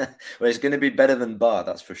 Well, it's going to be better than Bar,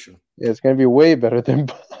 that's for sure. Yeah, it's going to be way better than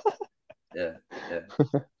Bar. Yeah.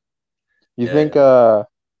 You Yeah, think yeah.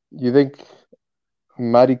 you think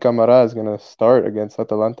Mari Camara is gonna start against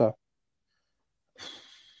Atalanta?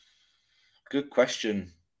 Good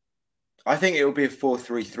question. I think it will be a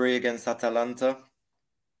 4-3-3 against Atalanta.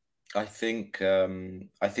 I think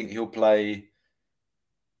he'll play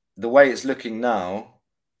the way it's looking now,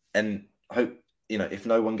 and hope if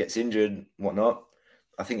no one gets injured, whatnot.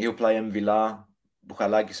 I think he'll play Mvila,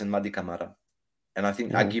 Bukhalakis, and Madi Camara, and I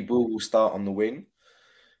think Hmm. Agibu will start on the wing.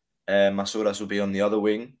 Masouras will be on the other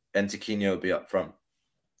wing, and Tiquinho will be up front.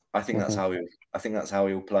 I think that's Hmm. how he. I think that's how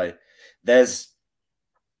he'll play. There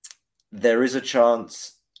is a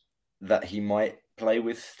chance that he might play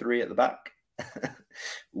with three at the back,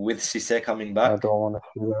 with Cisse coming I back. don't want to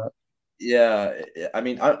see that. Yeah, I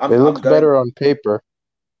mean, It I'm looks going. better on paper.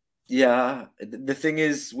 Yeah, the thing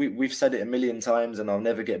is, we've said it a million times, and I'll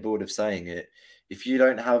never get bored of saying it. If you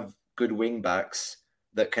don't have good wing backs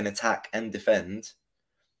that can attack and defend,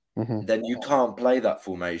 Hmm. then you can't play that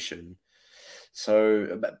formation.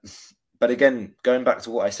 So, but again, going back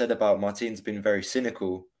to what I said about Martin's been very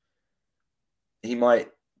cynical, he might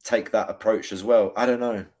take that approach as well. I don't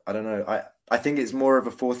know. I think it's more of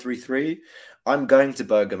a 4-3-3. I'm going to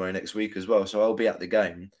Bergamo next week as well, so I'll be at the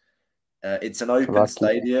game. It's an open Lucky.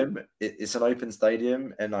 stadium. It's an open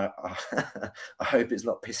stadium, and I I hope it's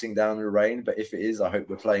not pissing down the rain. But if it is, I hope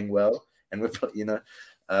we're playing well, and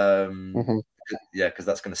um, Hmm. yeah, because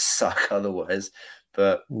that's going to suck otherwise.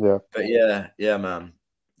 But Yeah. yeah, man,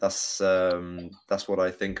 that's what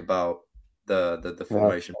I think about the Yeah.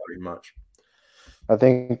 formation pretty much. I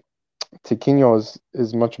think Tiquinho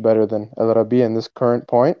is much better than El Arabi in this current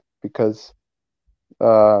point because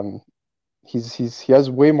um he has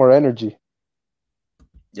way more energy.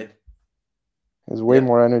 Yeah, He has way yeah.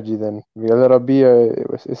 more energy than El Arabi.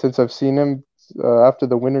 Since I've seen him after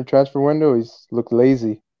the winter transfer window, he's looked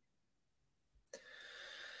lazy.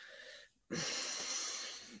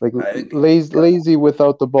 Like I, lazy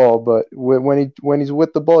without the ball, but when he's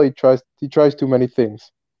with the ball, he tries too many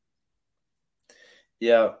things.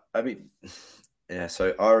 yeah, I mean, yeah.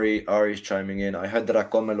 So Ari's chiming in. I heard that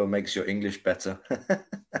Racomelo makes your English better,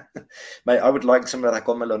 mate. I would like some of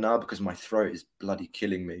Racomelo now because my throat is bloody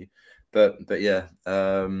killing me. But yeah,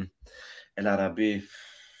 El Arabi.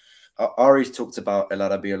 Ari's talked about El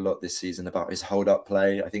Arabi a lot this season about his hold up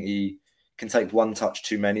play. I think he can take one touch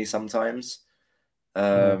too many sometimes.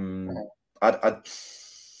 Hmm. I'd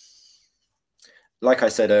like I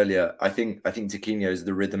said earlier, I think Tiquinho is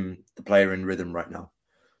the player in rhythm right now,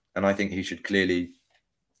 and I think he should clearly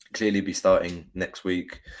be starting next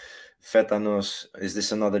week. Fetanos, is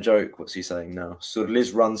this another joke? What's he saying now?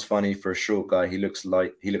 Surlis runs funny for a short guy. He looks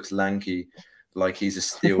lanky, like he's a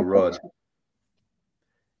steel rod.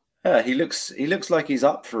 Yeah, he looks like he's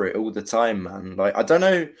up for it all the time, man. Like I don't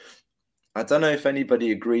know if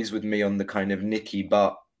anybody agrees with me on the kind of Nicky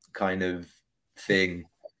Butt kind of thing.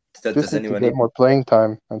 Just Does need to anyone get even? more playing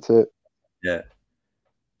time. That's it. Yeah.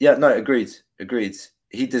 Yeah, no, agreed.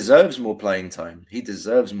 He deserves more playing time.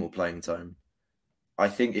 I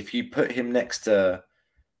think if you put him next to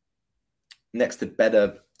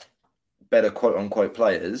better quote unquote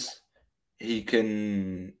players, he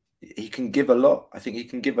can give a lot. I think he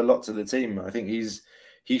can give a lot to the team. I think he's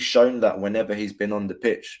shown that whenever he's been on the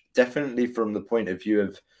pitch, definitely from the point of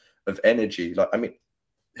view of energy. Like, I mean,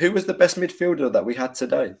 who was the best midfielder that we had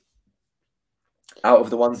today? Out of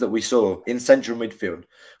the ones that we saw in central midfield, we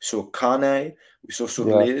saw Kane, we saw Yeah.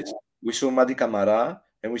 Surlis, we saw Madi Camara,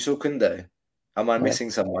 and we saw Kunde. Am I Yeah.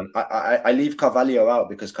 missing someone? I leave Carvalho out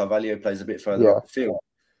because Carvalho plays a bit further Yeah. up the field.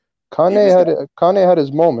 Kane It was the had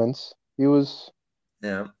his moments. He was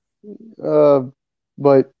yeah. uh,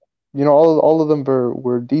 but all of them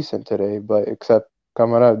were decent today, but except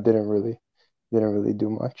Kamara didn't really do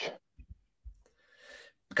much.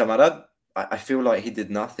 Camarad, I feel like he did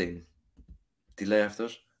nothing.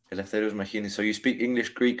 Eleftherios Machini. So you speak English,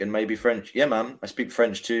 Greek, and maybe French? Yeah, man. I speak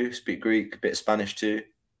French too. Speak Greek, a bit of Spanish too.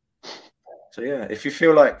 So yeah, if you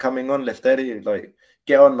feel like coming on, Lefteri, like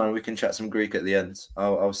get on, man. We can chat some Greek at the end.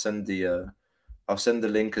 I'll send the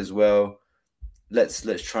link as well. Let's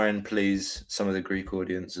try and please some of the Greek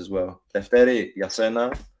audience as well. Lefteri, για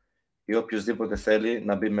σένα ή οποιοδήποτε θέλει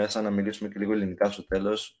να μπει μέσα να μιλήσουμε και λίγο ελληνικά στο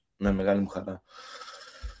τέλος, με μεγάλη μου χαρά.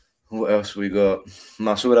 What else we got?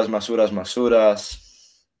 Masouras. Hey,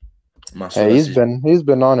 Masouras is he's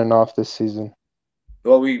been on and off this season.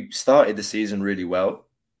 well. We started the season really well,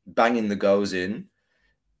 banging the goals in,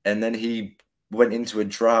 and then he went into a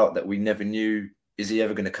drought that we never knew is he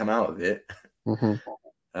ever going to come out of it. Hmm.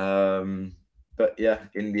 But yeah,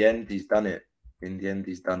 in the end, he's done it.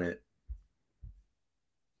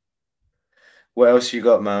 What else you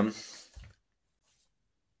got, man?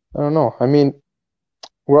 I don't know. I mean,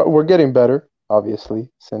 we're getting better,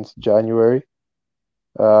 obviously, since January.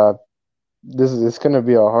 Uh, this is it's gonna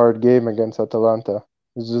be a hard game against Atalanta.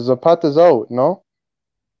 Zapata's out, no?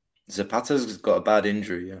 Zapata's got a bad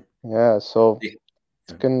injury. Yeah, Yeah, so yeah.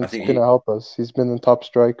 I it's think gonna help us. He's been the top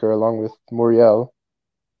striker along with Muriel,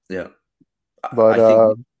 yeah. but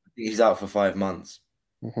I think he's out for 5 months.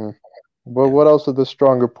 mhm. But Yeah. what else are the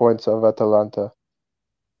stronger points of Atalanta?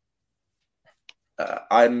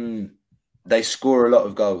 I'm. They score a lot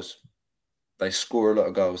of goals. They score a lot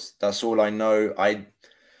of goals. That's all I know.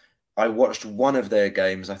 I watched one of their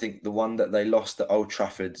games. I think the one that they lost at Old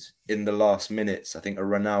Trafford in the last minutes. I think a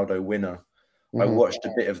Ronaldo winner. I Hmm. watched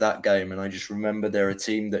a bit of that game, and I just remember they're a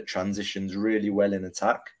team that transitions really well in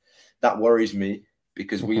attack. That worries me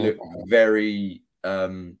because we Hmm. look very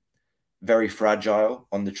fragile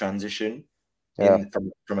on the transition Yeah,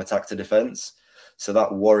 from attack to defense. So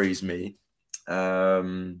that worries me.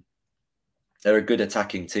 Um, they're a good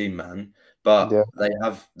attacking team, man, but yeah.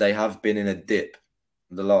 they have been in a dip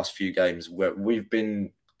the last few games where we've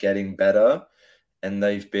been getting better and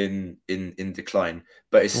they've been in decline.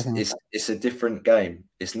 But it's Hmm. it's it's a different game.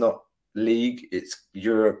 It's not league, it's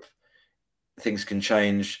Europe. Things can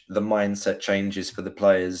change, the mindset changes for the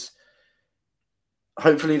players.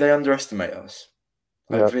 Hopefully they underestimate us.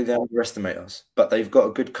 Yeah. Hopefully they underestimate us. But they've got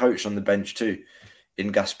a good coach on the bench too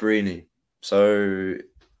in Gasperini. So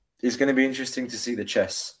it's going to be interesting to see the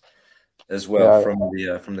chess as well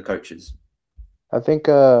Yeah, from the coaches. I think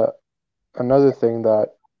another thing that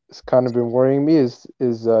has kind of been worrying me is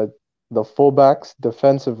the fullbacks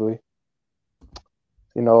defensively.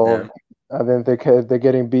 You Yeah, know, I think they're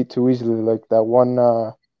getting beat too easily. Like that one,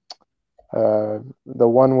 the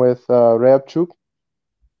one with Reabchuk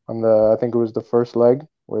on the I think it was the first leg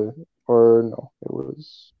where or no, it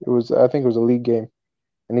was I think it was a league game,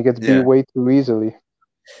 and he gets beat yeah. way too easily.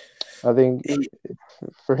 I think He,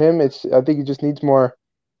 for him, I think he just needs more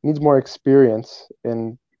experience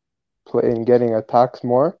in in getting attacks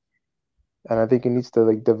more, and I think he needs to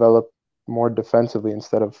like develop more defensively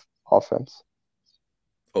instead of offense.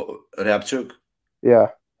 Reabchuk. Yeah,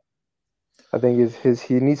 I think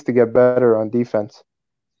he needs to get better on defense.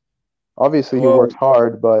 Obviously, he Well, works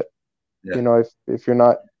hard, but yeah. if you're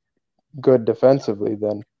not good defensively,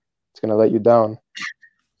 then it's gonna let you down.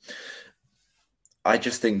 I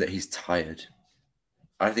just think that he's tired.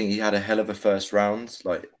 I think he had a hell of a first round.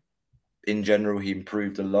 Like in general, he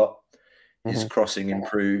improved a lot. His Hmm. crossing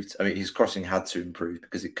improved. I mean, his crossing had to improve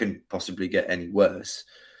because it couldn't possibly get any worse.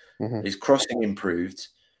 Hmm. His crossing improved.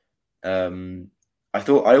 Um, I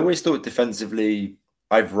always thought defensively,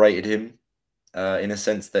 I've rated him in a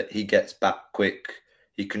sense that he gets back quick.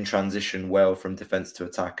 He can transition well from defense to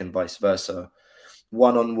attack and vice versa.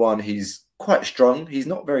 One on one, he's quite strong. He's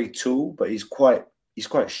not very tall, but he's quite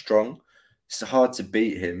strong. It's hard to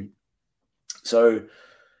beat him. So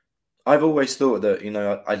I've always thought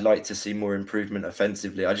that I'd like to see more improvement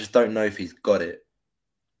offensively. I just don't know if he's got it.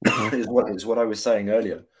 Hmm. is what I was saying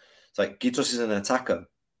earlier. It's like Gitos is an attacker.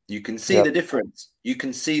 You can see Yeah, the difference. You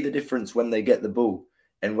can see the difference when they get the ball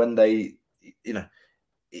and when they, you know,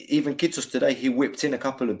 even Gitos today, he whipped in a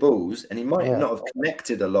couple of balls and he might yeah, not have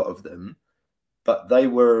connected a lot of them, but they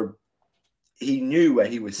were. He knew where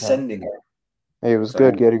he was yeah. sending it. He was So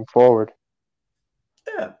good getting forward.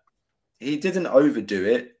 yeah, he didn't overdo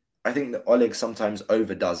it. I think that Oleg sometimes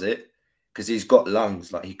overdoes it because he's got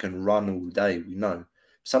lungs, like he can run all day. We know.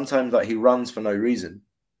 Sometimes like he runs for no reason.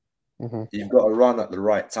 Hmm. You've got to run at the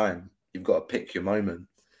right time. You've got to pick your moment.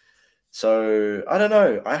 So I don't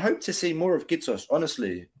know. I hope to see more of Gitos.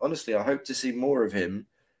 Honestly, I hope to see more of him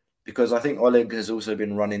because I think Oleg has also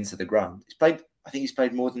been run into the ground. He's played. I think he's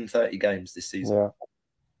played more than 30 games this season Yeah,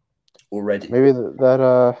 already. maybe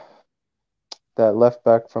that left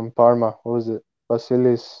back from Parma, what was it,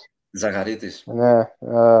 Vasilis? Zagaritis.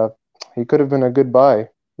 Yeah, he could have been a good buy,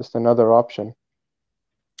 just another option.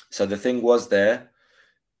 So the thing was there: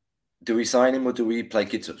 do we sign him or do we play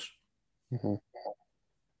Gitos? Hmm.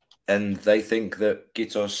 And they think that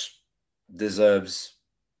Gitos deserves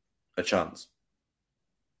a chance.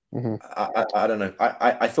 Hmm. I don't know.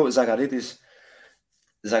 I thought Zagaridis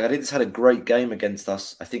had a great game against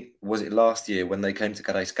us. I think was it last year when they came to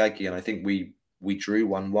Karaiskaki, and I think we drew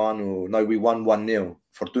 1-1 or no, we won 1-0.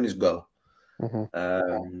 Fortunis goal.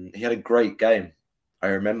 Hmm. He had a great game. I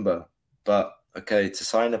remember. But okay, to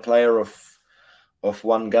sign a player off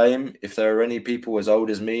one game, if there are any people as old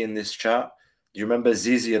as me in this chat, do you remember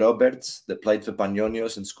Zizi Roberts that played for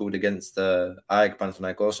Panionios and scored against AEK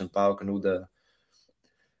Panathinaikos and PAOK and all the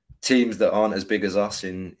teams that aren't as big as us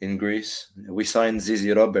in Greece. We signed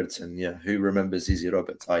Zizi Robertson. Yeah, who remembers Zizi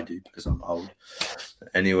Roberts? I do, because I'm old.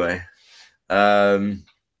 Anyway,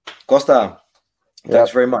 Costa,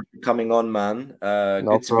 thanks very much for coming on, man. No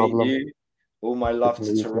Good to problem. meet you. All my love to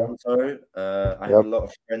to meet you. Toronto. I have a lot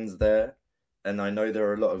of friends there, and I know there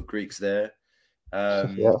are a lot of Greeks there.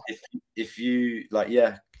 Yeah. If you like,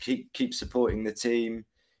 keep supporting the team.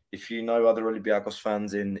 If you know other Olympiacos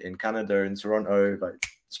fans in Canada, in Toronto, like,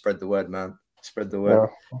 spread the word, man. Spread the word.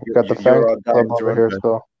 Yeah. Got the You're fan our guy club in over here,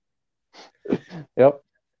 Toronto. so yep.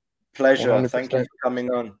 Pleasure. 100%. Thank you for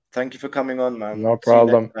coming on. Thank you for coming on, man. No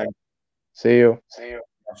problem. See you.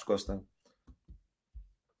 That's Costa.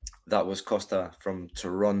 That was Costa from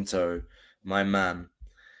Toronto, my man.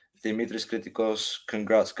 Dimitris Kritikos,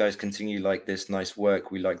 congrats, guys. Continue like this. Nice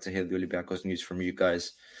work. We like to hear the Olympiacos news from you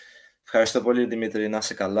guys. Ευχαριστώ πολύ, Dimitri. Να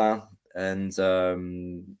είσαι καλά. And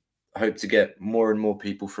hope to get more and more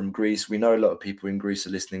people from Greece. We know a lot of people in Greece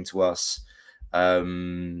are listening to us.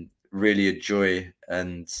 Really a joy.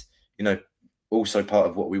 And, also part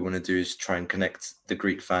of what we want to do is try and connect the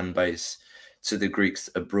Greek fan base to the Greeks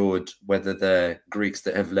abroad, whether they're Greeks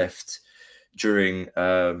that have left during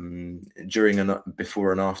and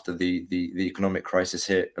before and after the economic crisis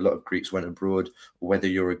hit. A lot of Greeks went abroad, or whether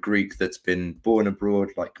you're a Greek that's been born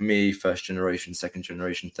abroad like me, first generation, second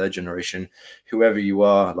generation, third generation, whoever you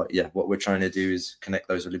are, what we're trying to do is connect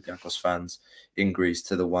those Olympiacos fans in Greece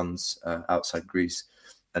to the ones outside Greece,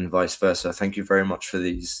 and vice versa. Thank you very much for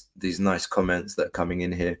these nice comments that are coming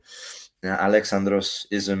in here. Alexandros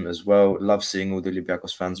Ism as well. Love seeing all the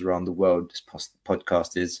Olympiacos fans around the world. This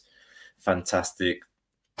podcast is fantastic.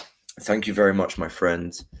 Thank you very much, my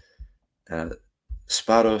friend.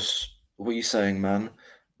 Sparos, what are you saying, man?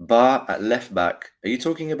 Bar at left back. Are you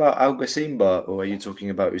talking about Alguacin Bar, or are you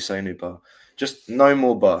talking about Usainu Bar? Just no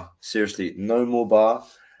more Bar. Seriously, no more Bar.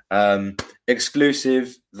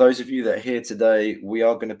 Exclusive. Those of you that are here today, we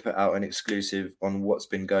are going to put out an exclusive on what's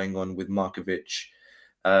been going on with Markovic.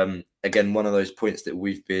 Again, one of those points that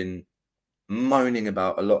we've been moaning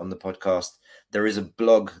about a lot on the podcast. There is a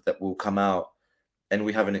blog that will come out, and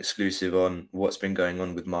we have an exclusive on what's been going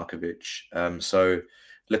on with Markovic. So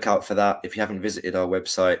look out for that. If you haven't visited our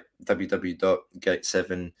website,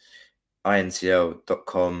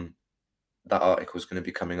 www.gate7intl.com, that article is going to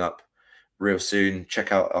be coming up real soon.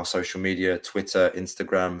 Check out our social media, Twitter,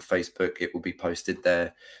 Instagram, Facebook. It will be posted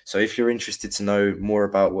there. So if you're interested to know more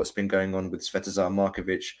about what's been going on with Svetozar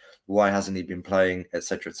Markovic, why hasn't he been playing,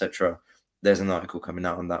 etc., there's an article coming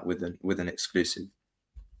out on that with an exclusive.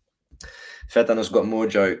 Ferdinand's got more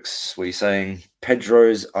jokes. What are you saying?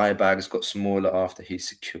 Pedro's eye bags got smaller after he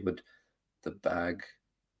secured the bag.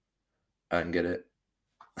 I don't get it.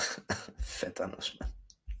 Ferdinand's, man.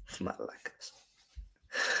 It's not like this.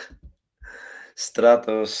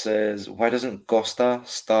 Stratos says, why doesn't Costa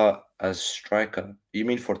start as striker? You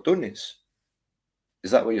mean Fortounis? Is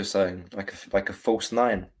that what you're saying? Like a false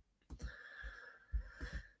nine?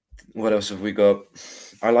 What else have we got?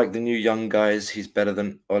 I like the new young guys. He's better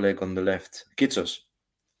than Oleg on the left. Kitsos.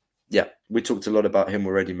 Yeah, we talked a lot about him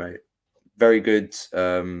already, mate. Very good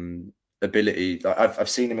ability. I've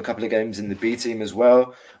seen him a couple of games in the B team as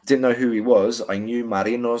well. Didn't know who he was. I knew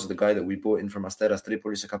Marinos, the guy that we bought in from Asteras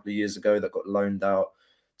Tripolis a couple of years ago that got loaned out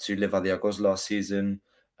to Levadiakos last season.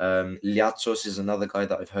 Liatsos is another guy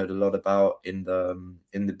that I've heard a lot about in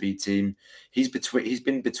the B team. He's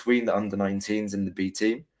been between the under-19s and the B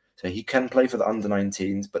team. So he can play for the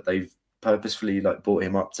under-19s, but they've purposefully brought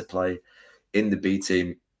him up to play in the B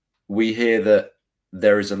team. We hear that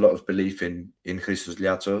there is a lot of belief in Christos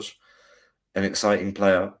Liatsos, an exciting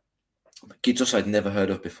player. Kitsos I'd never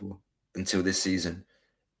heard of before until this season.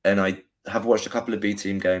 And I have watched a couple of B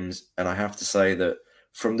team games, and I have to say that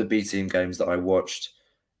from the B team games that I watched,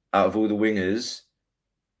 out of all the wingers,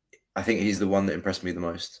 I think he's the one that impressed me the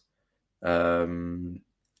most. The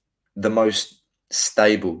most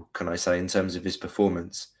stable, can I say, in terms of his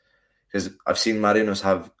performance. Because I've seen Marinos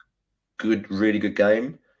have really good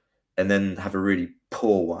game and then have a really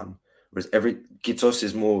poor one. Whereas Kitsos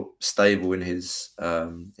is more stable in his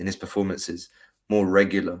performances, more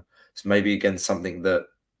regular. So maybe again something that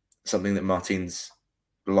Martins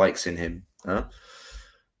likes in him. Huh?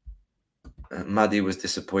 Maddy was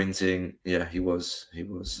disappointing. Yeah, he was.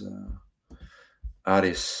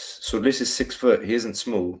 Aris. Soudlis is 6 foot. He isn't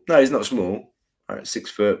small. No, he's not small. All right,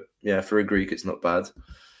 6 foot. Yeah, for a Greek, it's not bad.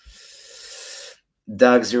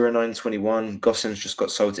 Dag 0921. Gosens just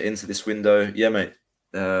got sold to Inter this window. Yeah, mate.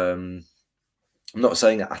 I'm not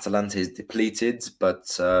saying that Atalanta is depleted,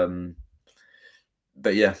 but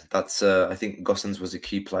yeah, that's. I think Gosens was a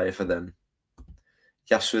key player for them.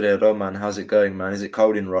 Yasure Roman, how's it going, man? Is it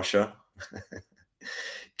cold in Russia?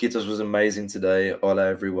 Kitos was amazing today. Hola,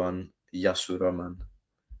 everyone. Yasure Roman.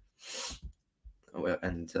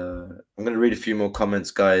 And I'm going to read a few more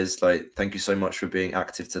comments, guys. Like, thank you so much for being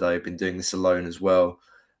active today. I've been doing this alone as well.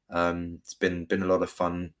 It's been a lot of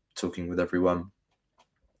fun talking with everyone.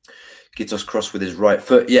 Kitos crossed with his right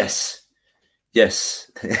foot. Yes.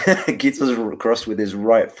 Kitos cross with his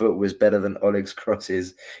right foot was better than Oleg's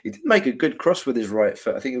crosses. He did make a good cross with his right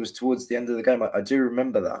foot. I think it was towards the end of the game. I do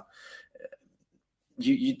remember that.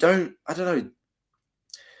 You don't, I don't know.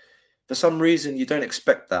 For some reason, you don't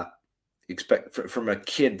expect that. You expect from a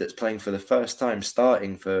kid that's playing for the first time,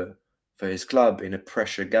 starting for his club in a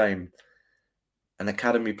pressure game, an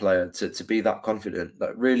academy player to be that confident,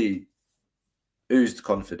 that really oozed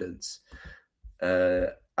confidence.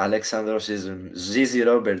 Alexandros Zizi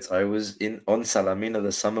Roberts. I was on Salamina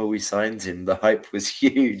the summer we signed him. The hype was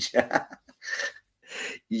huge.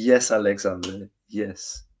 Yes, Alexander.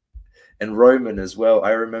 Yes. And Roman as well.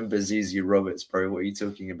 I remember Zizi Roberts, bro. What are you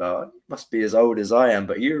talking about? You must be as old as I am,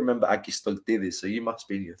 but you remember Akis Stogdidis, so you must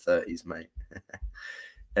be in your 30s, mate.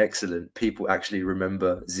 Excellent. People actually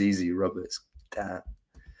remember Zizi Roberts. Damn.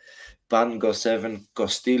 Bango 7.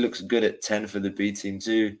 Costi looks good at 10 for the B team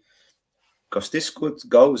too. Costi scored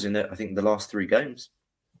goals in it, I think, the last 3 games.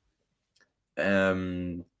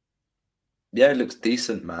 Yeah, it looks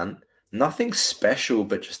decent, man. Nothing special,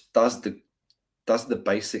 but just does the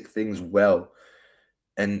basic things well.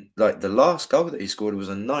 And like the last goal that he scored was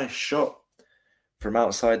a nice shot from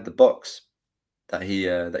outside the box that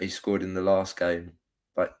he scored in the last game,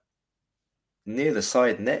 like near the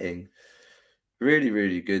side netting. Really,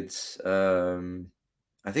 really good.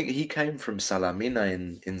 I think he came from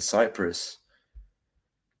Salamina in Cyprus,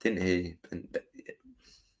 didn't he?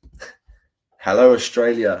 Hello,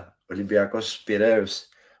 Australia. Olympiacos Piraeus.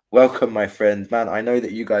 Welcome, my friend. Man, I know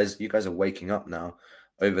that you guys are waking up now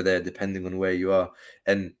over there, depending on where you are.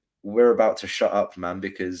 And we're about to shut up, man,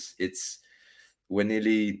 because I've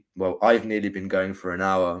nearly been going for an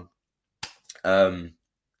hour.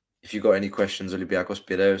 If you got any questions, Olympiacos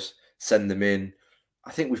Piraeus, send them in.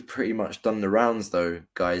 I think we've pretty much done the rounds, though,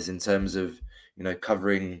 guys, in terms of,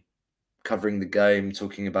 covering the game,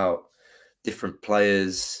 talking about different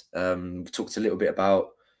players. We talked a little bit about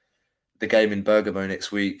the game in Bergamo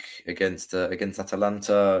next week against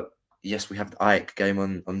Atalanta. Yes, we have the AEK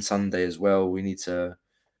game on Sunday as well. We need to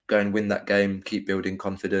go and win that game, keep building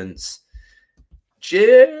confidence.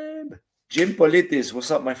 Jim Politis,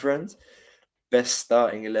 what's up, my friend? Best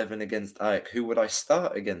starting 11 against AEK. Who would I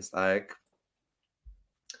start against AEK?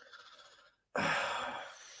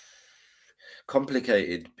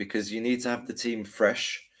 Complicated, because you need to have the team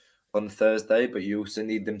fresh on Thursday, but you also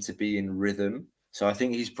need them to be in rhythm. So I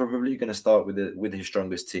think he's probably going to start with his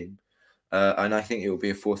strongest team, and I think it will be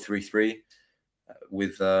a 4-3-3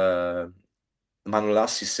 with Manolas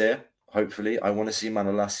Cissé. Hopefully, I want to see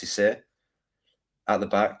Manolas Cissé at the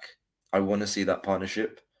back. I want to see that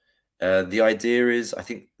partnership. The idea is, I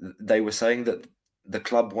think they were saying that the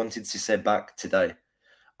club wanted Cissé back today.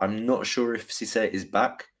 I'm not sure if Cissé is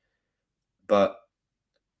back, but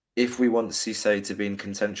if we want Cissé to be in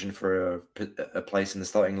contention for a place in the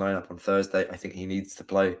starting lineup on Thursday, I think he needs to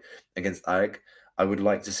play against AEK. I would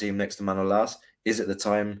like to see him next to Manolas. Is it the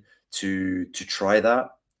time to try that,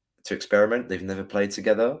 to experiment? They've never played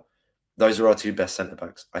together. Those are our 2 best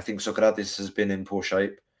centre-backs. I think Socrates has been in poor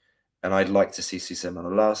shape, and I'd like to see Cissé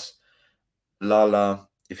Manolas. Lala,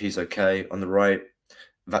 if he's okay, on the right.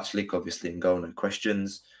 Vachlik, obviously, in goal, no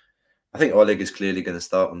questions. I think Oleg is clearly going to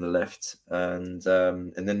start on the left. And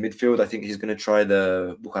then midfield, I think he's going to try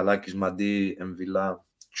the Bukhalakis, Madi, and Villa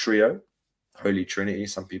trio. Holy Trinity,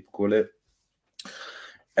 some people call it.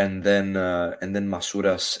 And then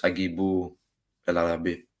Masouras, Aguibou, El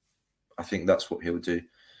Arabi. I think that's what he'll do.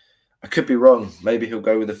 I could be wrong. Maybe he'll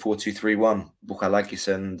go with a 4-2-3-1. Bukhalakis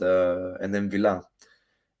and then Villa.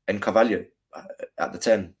 And Carvalho at the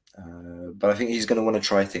 10. But I think he's going to want to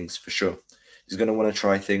try things for sure. He's going to want to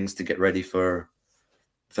try things to get ready for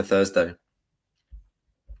Thursday.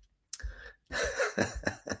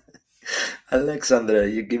 Alexandra,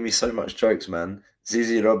 you give me so much jokes, man.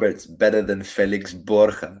 Zizi Roberts better than Felix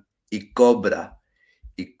Borja. Y Cobra.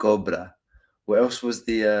 What else was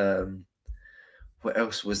the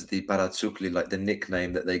Baratsukli, like the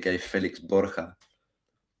nickname that they gave Felix Borja?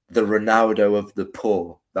 The Ronaldo of the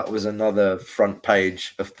poor. That was another front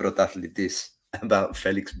page of Protathletics about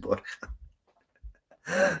Felix Borja.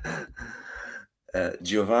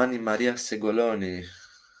 Giovanni Maria Segoloni,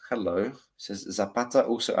 hello, says Zapata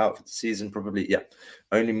also out for the season, probably. Yeah,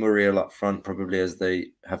 only Muriel up front, probably, as they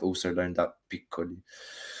have also loaned out Piccoli.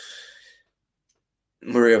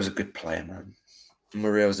 Muriel's a good player, man.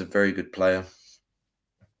 Muriel's a very good player.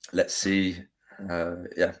 Let's see,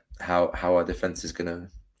 how our defense is gonna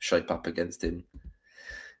shape up against him.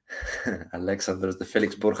 Alexander, the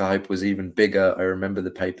Felix Borja hype was even bigger. I remember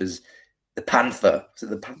the papers. The Panther. Was it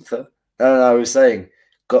the Panther? No, I was saying,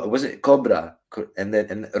 was it Cobra? And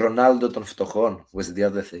Ronaldo Don Ftojon was the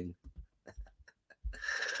other thing.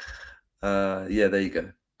 Yeah, there you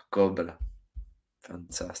go. Cobra.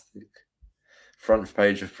 Fantastic. Front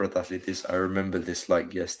page of Protathletis. I remember this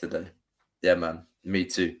like yesterday. Yeah, man. Me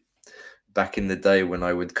too. Back in the day when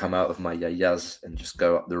I would come out of my yayas and just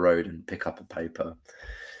go up the road and pick up a paper.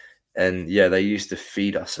 And yeah, they used to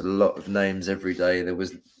feed us a lot of names every day. There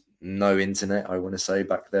was no internet, I want to say,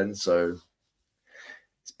 back then. So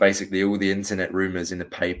it's basically all the internet rumors in the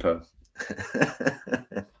paper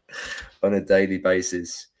on a daily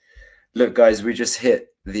basis. Look, guys, we just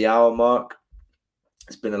hit the hour mark.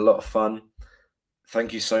 It's been a lot of fun.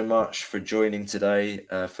 Thank you so much for joining today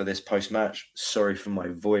for this post-match. Sorry for my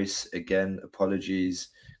voice again. Apologies.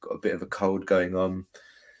 Got a bit of a cold going on.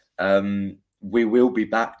 We will be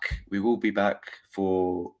back. We will be back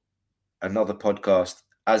for another podcast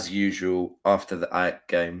as usual after the AEK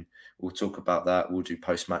game. We'll talk about that. We'll do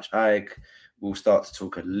post-match AEK. We'll start to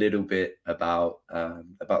talk a little bit about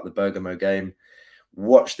the Bergamo game.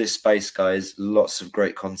 Watch this space, guys. Lots of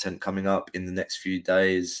great content coming up in the next few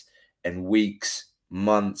days and weeks,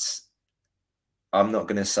 months. I'm not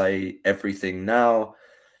going to say everything now.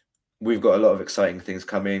 We've got a lot of exciting things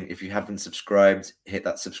coming. If you haven't subscribed, hit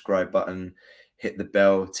that subscribe button. Hit the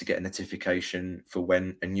bell to get a notification for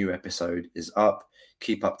when a new episode is up.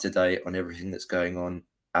 Keep up to date on everything that's going on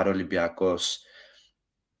at Olympiacos.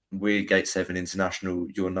 We're Gate 7 International,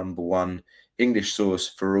 your number one English source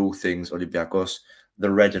for all things Olympiacos, the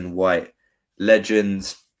red and white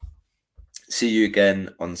legends. See you again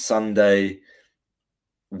on Sunday.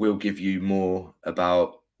 We'll give you more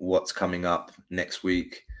about what's coming up next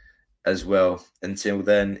week as well. Until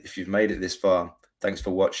then, if you've made it this far, thanks for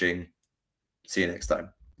watching. See you next time.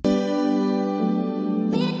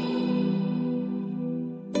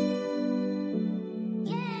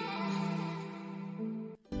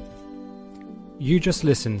 You just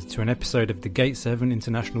listened to an episode of the Gate 7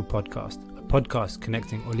 International Podcast, a podcast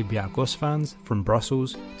connecting Olympiacos fans from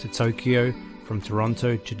Brussels to Tokyo, from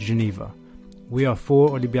Toronto to Geneva. We are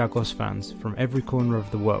 4 Olympiacos fans from every corner of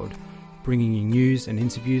the world, bringing you news and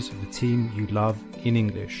interviews of the team you love in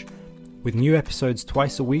English. With new episodes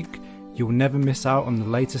twice a week, you will never miss out on the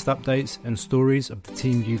latest updates and stories of the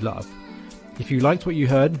team you love. If you liked what you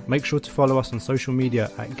heard, make sure to follow us on social media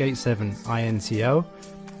at Gate7INTL.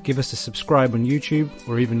 Give us a subscribe on YouTube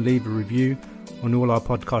or even leave a review on all our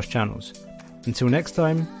podcast channels. Until next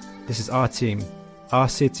time, this is our team, our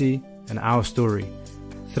city and our story.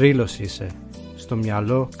 Θρύλος είσαι. Στο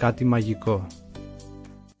μυαλό κάτι μαγικό.